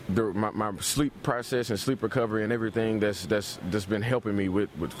my sleep process and sleep recovery and everything that's been helping me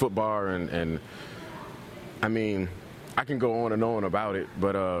with football and I mean, I can go on and on about it,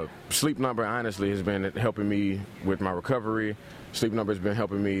 but Sleep Number honestly has been helping me with my recovery. Sleep Number has been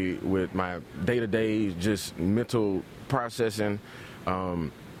helping me with my day-to-day just mental processing.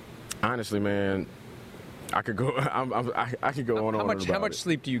 Honestly, man, I could go. I could go on and on about it. How much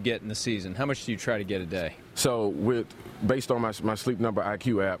sleep do you get in the season? How much do you try to get a day? So based on my Sleep Number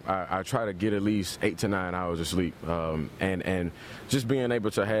IQ app, I try to get at least 8 to 9 hours of sleep, and just being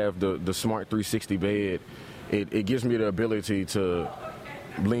able to have the Smart 360 bed, it gives me the ability to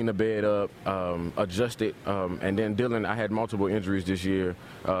lean the bed up, adjust it, and then Dylan, I had multiple injuries this year.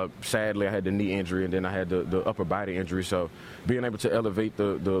 Sadly, I had the knee injury, and then I had the upper body injury. So being able to elevate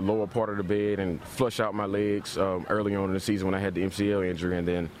the lower part of the bed and flush out my legs early on in the season when I had the MCL injury, and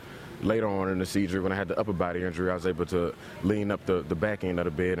then later on in the season when I had the upper body injury, I was able to lean up the back end of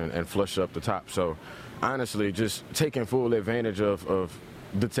the bed and flush up the top. So honestly, just taking full advantage of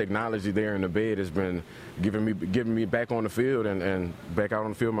the technology there in the bed has been giving me back on the field and back out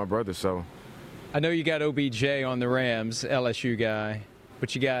on the field with my brother. So I know you got OBJ on the Rams, LSU guy,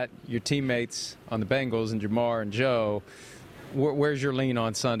 but you got your teammates on the Bengals and Jamar and Joe. Where's your lean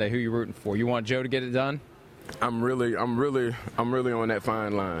on Sunday? Who you rooting for? You want Joe to get it done? I'm really on that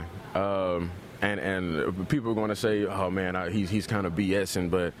fine line. And people are going to say, oh man, he's kind of BSing,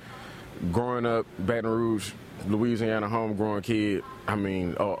 but growing up Baton Rouge, Louisiana, homegrown kid, I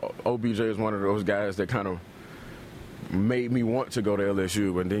mean, OBJ is one of those guys that kind of made me want to go to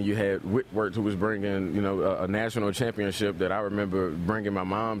LSU. And then you had Whitworth, who was bringing, a national championship that I remember bringing my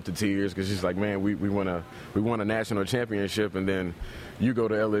mom to tears, because she's like, man, we won a national championship, and then you go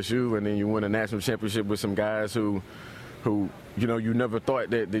to LSU and then you win a national championship with some guys who you never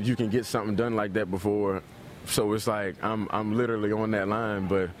thought that you can get something done like that before. So it's like I'm literally on that line,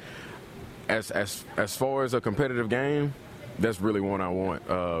 but as far as a competitive game, that's really one I want.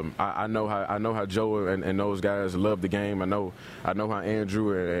 I know how Joe and those guys love the game. I know how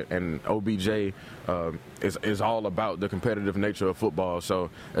Andrew and OBJ is all about the competitive nature of football. So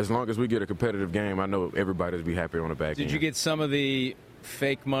as long as we get a competitive game, I know everybody'll be happy on the back end. Did you get some of the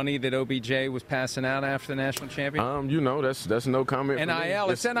fake money that OBJ was passing out after the national championship? That's no comment. NIL,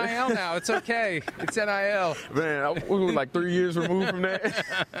 it's NIL now. It's okay. It's NIL. Man, we were like 3 years removed from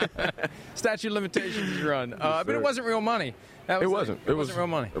that. Statute of limitations is run. But it wasn't real money. It wasn't real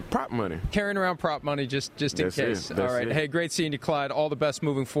money. Prop money. Carrying around prop money just in case. All right. Hey, great seeing you, Clyde. All the best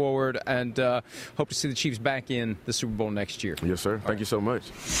moving forward, and hope to see the Chiefs back in the Super Bowl next year. Yes, sir. Thank you so much.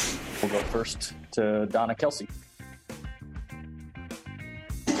 We'll go first to Donna Kelsey.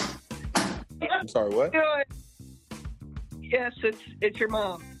 I'm sorry, what? Yes, it's your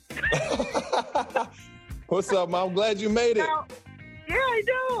mom. What's up, Mom? Glad you made it. Yeah, I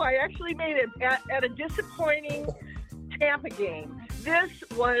know. I actually made it at a disappointing Tampa game. This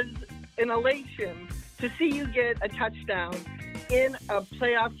was an elation to see you get a touchdown in a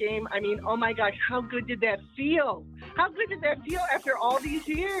playoff game. I mean, oh my gosh, how good did that feel? How good did that feel after all these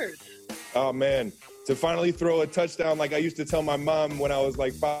years? Oh, man. To finally throw a touchdown, like I used to tell my mom when I was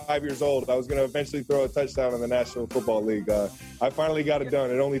like 5 years old, I was going to eventually throw a touchdown in the National Football League. I finally got it done.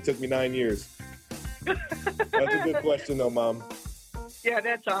 It only took me 9 years. That's a good question, though, Mom. Yeah,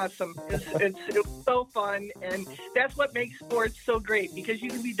 that's awesome. It was so fun, and that's what makes sports so great, because you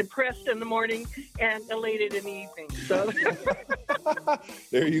can be depressed in the morning and elated in the evening. So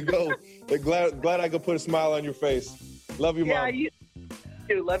there you go. Glad I could put a smile on your face. Love you, Mom. Yeah, you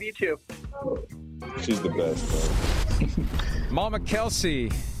too. Love you too. She's the best, man. Mama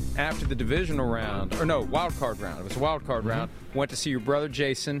Kelsey, after the divisional round, or no, wild card round. It was a wild card round. Went to see your brother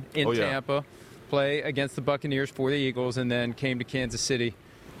Jason in Tampa play against the Buccaneers for the Eagles, and then came to Kansas City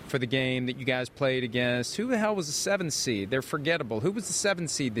for the game that you guys played against. Who the hell was the 7th seed? They're forgettable. Who was the 7th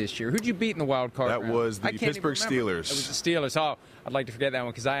seed this year? Who'd you beat in the wild card round? That was the Pittsburgh Steelers. It was the Steelers. Oh, I'd like to forget that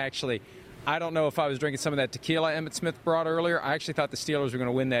one, because I actually I don't know if I was drinking some of that tequila Emmitt Smith brought earlier. I actually thought the Steelers were going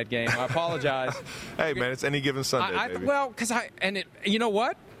to win that game. I apologize. Hey, man, it's any given Sunday, baby. Well, because you know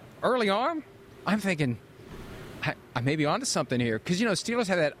what? Early on, I'm thinking I may be onto something here. Because, Steelers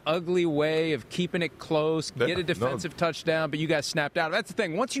have that ugly way of keeping it close, get a defensive touchdown, but you guys snapped out. That's the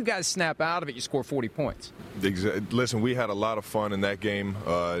thing. Once you guys snap out of it, you score 40 points. Listen, we had a lot of fun in that game.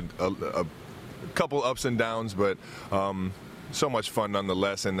 A couple ups and downs, but so much fun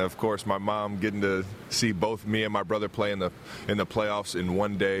nonetheless. And of course, my mom getting to see both me and my brother play in the playoffs in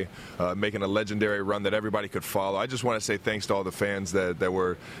one day, making a legendary run that everybody could follow. I just want to say thanks to all the fans that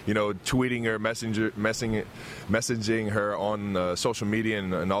were, tweeting her, messaging her on social media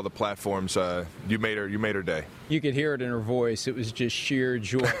and all the platforms. You made her day. You could hear it in her voice. It was just sheer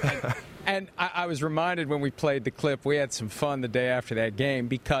joy. And I was reminded when we played the clip, we had some fun the day after that game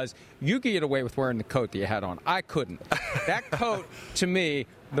because you could get away with wearing the coat that you had on. I couldn't. That coat, to me,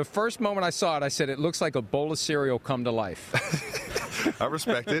 the first moment I saw it, I said, it looks like a bowl of cereal come to life. I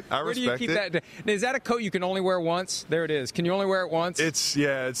respect it. Where do you keep that? Is that a coat you can only wear once? There it is. Can you only wear it once? It's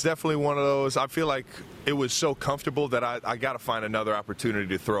definitely one of those. I feel like it was so comfortable that I got to find another opportunity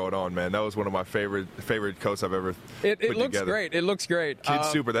to throw it on, man. That was one of my favorite coats I've ever put together. It looks great. It looks great. Kid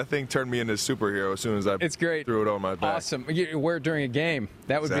super. That thing turned me into a superhero as soon as I threw it on my back. Awesome. You wear it during a game.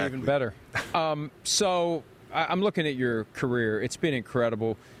 That would be even better. So I'm looking at your career. It's been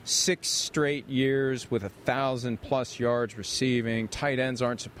incredible. 6 straight years with 1,000+ yards receiving. Tight ends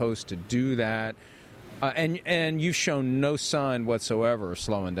aren't supposed to do that. And you've shown no sign whatsoever of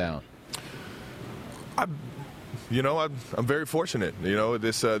slowing down. I'm very fortunate.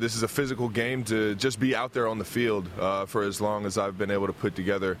 This is a physical game. To just be out there on the field for as long as I've been able to put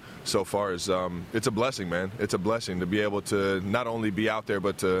together so far it's a blessing, man. It's a blessing to be able to not only be out there,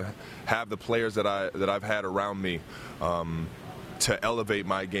 but to have the players that I've had around me to elevate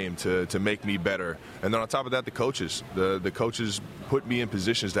my game, to make me better. And then on top of that, the coaches put me in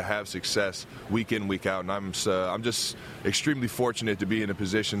positions to have success week in, week out. And I'm just extremely fortunate to be in a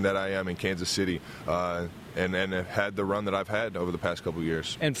position that I am in Kansas City. And have had the run that I've had over the past couple of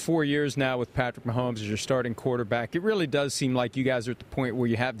years. And 4 years now with Patrick Mahomes as your starting quarterback, it really does seem like you guys are at the point where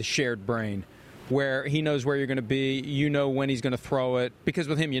you have the shared brain, where he knows where you're going to be, you know when he's going to throw it, because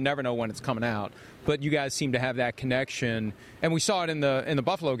with him you never know when it's coming out. But you guys seem to have that connection, and we saw it in the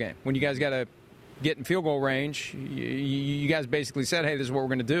Buffalo game when you guys got to get in field goal range. You guys basically said, "Hey, this is what we're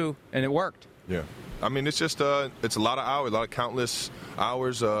going to do," and it worked. Yeah, I mean it's just it's a lot of hours, a lot of countless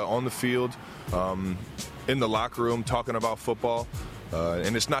hours on the field. In the locker room talking about football,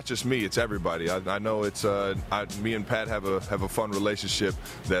 and it's not just me; it's everybody. I know it's me and Pat have a fun relationship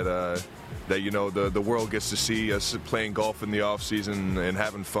that the world gets to see us playing golf in the off season and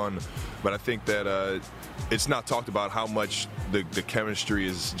having fun. But I think that it's not talked about how much the chemistry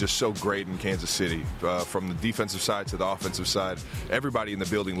is just so great in Kansas City, from the defensive side to the offensive side. Everybody in the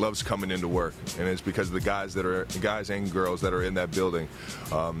building loves coming into work, and it's because of the guys and girls that are in that building,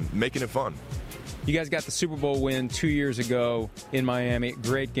 making it fun. You guys got the Super Bowl win 2 years ago in Miami.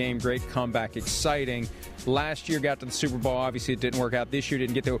 Great game, great comeback, exciting. Last year got to the Super Bowl. Obviously, it didn't work out. This year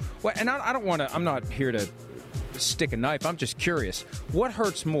didn't get there. Well, and I don't want to. I'm not here to stick a knife. I'm just curious. What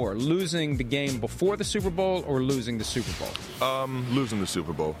hurts more, losing the game before the Super Bowl or losing the Super Bowl? Losing the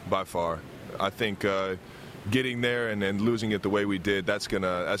Super Bowl by far. I think getting there and then losing it the way we did, that's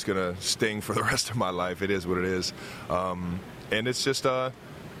gonna sting for the rest of my life. It is what it is, and it's just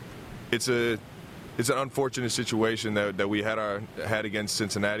it's an unfortunate situation that we had against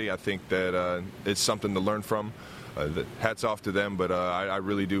Cincinnati. I think that it's something to learn from. Hats off to them, but I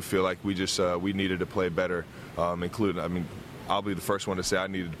really do feel like we needed to play better. I'll be the first one to say I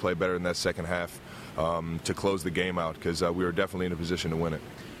needed to play better in that second half to close the game out, because we were definitely in a position to win it.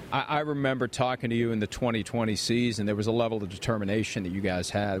 I remember talking to you in the 2020 season. There was a level of determination that you guys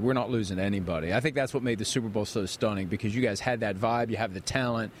had. We're not losing anybody. I think that's what made the Super Bowl so stunning, because you guys had that vibe, you have the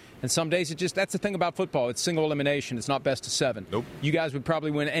talent, and some days that's the thing about football. It's single elimination. It's not best of 7. Nope. You guys would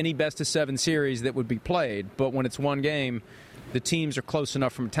probably win any best of 7 series that would be played, but when it's one game, the teams are close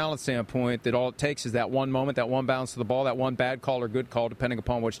enough from a talent standpoint that all it takes is that one moment, that one bounce of the ball, that one bad call or good call, depending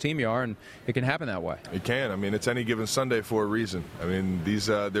upon which team you are, and it can happen that way. It can. It's any given Sunday for a reason.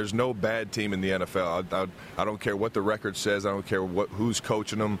 There's no bad team in the NFL. I don't care what the record says. I don't care who's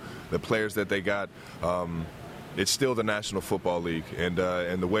coaching them, the players that they got. It's still the National Football League, and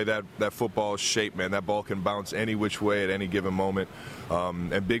the way that football is shaped, man, that ball can bounce any which way at any given moment,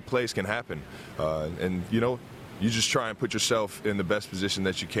 and big plays can happen. You just try and put yourself in the best position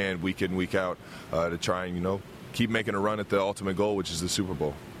that you can week in, week out, to try and, keep making a run at the ultimate goal, which is the Super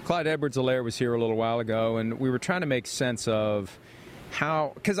Bowl. Clyde Edwards-Helaire was here a little while ago, and we were trying to make sense of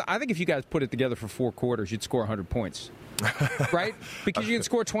how – because I think if you guys put it together for 4 quarters, you'd score 100 points. Right? Because you can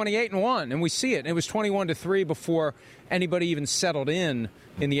score 28-1, and we see it. And it was 21-3 before anybody even settled in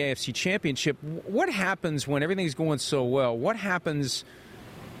the AFC Championship. What happens when everything's going so well? What happens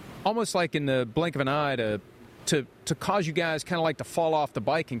almost like in the blink of an eye to cause you guys kind of like to fall off the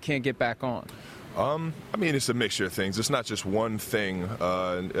bike and can't get back on? I mean, it's a mixture of things. It's not just one thing.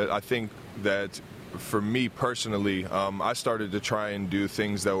 I think that for me personally, I started to try and do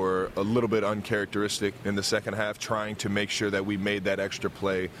things that were a little bit uncharacteristic in the second half, trying to make sure that we made that extra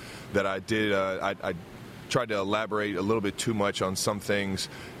play that I did. I tried to elaborate a little bit too much on some things.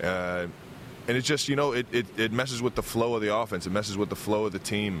 And it just, it messes with the flow of the offense. It messes with the flow of the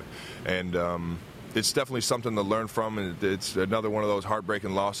team. And it's definitely something to learn from. And it's another one of those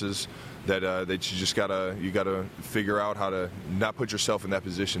heartbreaking losses that you just gotta figure out how to not put yourself in that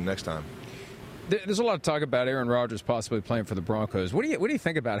position next time. There's a lot of talk about Aaron Rodgers possibly playing for the Broncos. What do you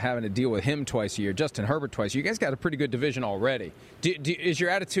think about having to deal with him twice a year, Justin Herbert twice a year? You guys got a pretty good division already. Is your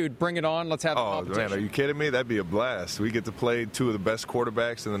attitude, bring it on, let's have the competition? Man, are you kidding me? That'd be a blast. We get to play 2 of the best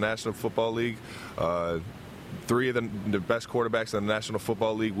quarterbacks in the National Football League, 3 of the best quarterbacks in the National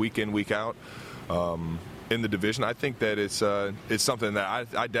Football League week in, week out. In the division, I think that it's something that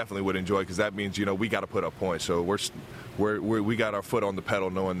I definitely would enjoy, because that means we got to put up points. So we got our foot on the pedal,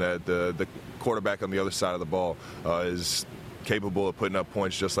 knowing that the quarterback on the other side of the ball is capable of putting up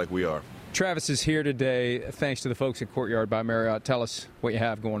points just like we are. Travis is here today thanks to the folks at Courtyard by Marriott. Tell us what you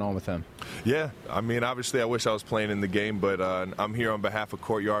have going on with them. Yeah, I mean, obviously I wish I was playing in the game, but I'm here on behalf of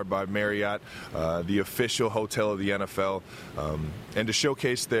Courtyard by Marriott, the official hotel of the NFL, and to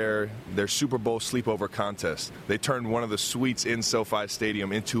showcase their Super Bowl sleepover contest. They turned one of the suites in SoFi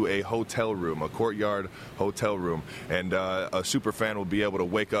Stadium into a hotel room, a Courtyard hotel room, and a super fan will be able to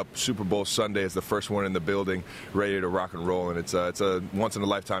wake up Super Bowl Sunday as the first one in the building, ready to rock and roll, and it's a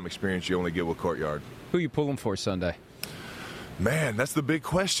once-in-a-lifetime experience you only get with Courtyard. Who you pulling for Sunday? Man, that's the big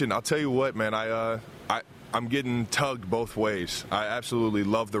question. I'll tell you what, man, I'm getting tugged both ways. I absolutely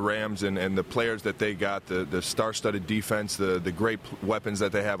love the Rams and the players that they got, the star-studded defense, the great weapons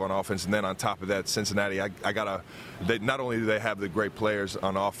that they have on offense, and then on top of that, Cincinnati. Not only do they have the great players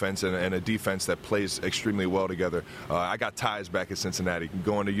on offense and a defense that plays extremely well together, I got ties back at Cincinnati.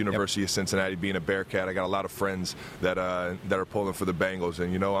 Going to University of Cincinnati, being a Bearcat, I got a lot of friends that are pulling for the Bengals,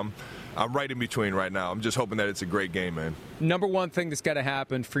 and I'm right in between right now. I'm just hoping that it's a great game, man. Number one thing that's got to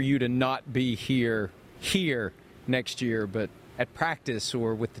happen for you to not be here next year, but at practice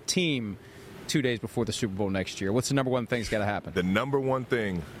or with the team 2 days before the Super Bowl next year? What's the number one thing that's got to happen? The number one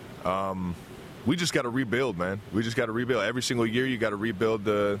thing, we just got to rebuild, man. We just got to rebuild. Every single year you got to rebuild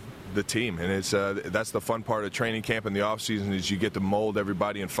the team, and that's the fun part of training camp in the offseason is you get to mold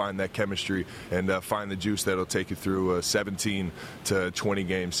everybody and find that chemistry and find the juice that'll take you through a 17 to 20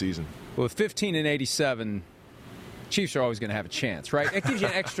 game season. Well, with 15-87, Chiefs are always going to have a chance, right? It gives you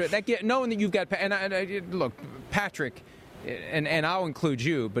an extra. Knowing that you've got look, Patrick, and I'll include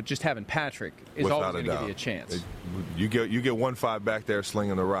you, but just having Patrick is always going to give you a chance. You get 1-5 back there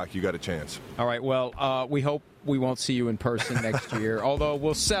slinging the rock, you got a chance. All right. Well, we hope we won't see you in person next year, although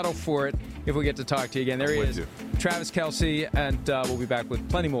we'll settle for it if we get to talk to you again. There he is, Travis Kelce, and we'll be back with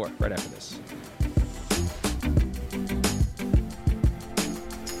plenty more right after this.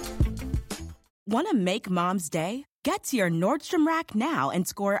 Want to make Mom's day? Get to your Nordstrom Rack now and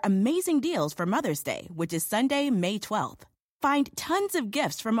score amazing deals for Mother's Day, which is Sunday, May 12th. Find tons of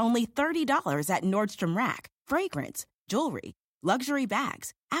gifts from only $30 at Nordstrom Rack. Fragrance, jewelry, luxury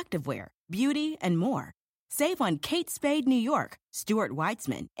bags, activewear, beauty, and more. Save on Kate Spade New York, Stuart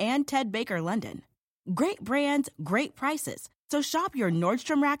Weitzman, and Ted Baker London. Great brands, great prices. So shop your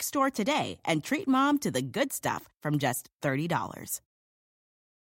Nordstrom Rack store today and treat Mom to the good stuff from just $30.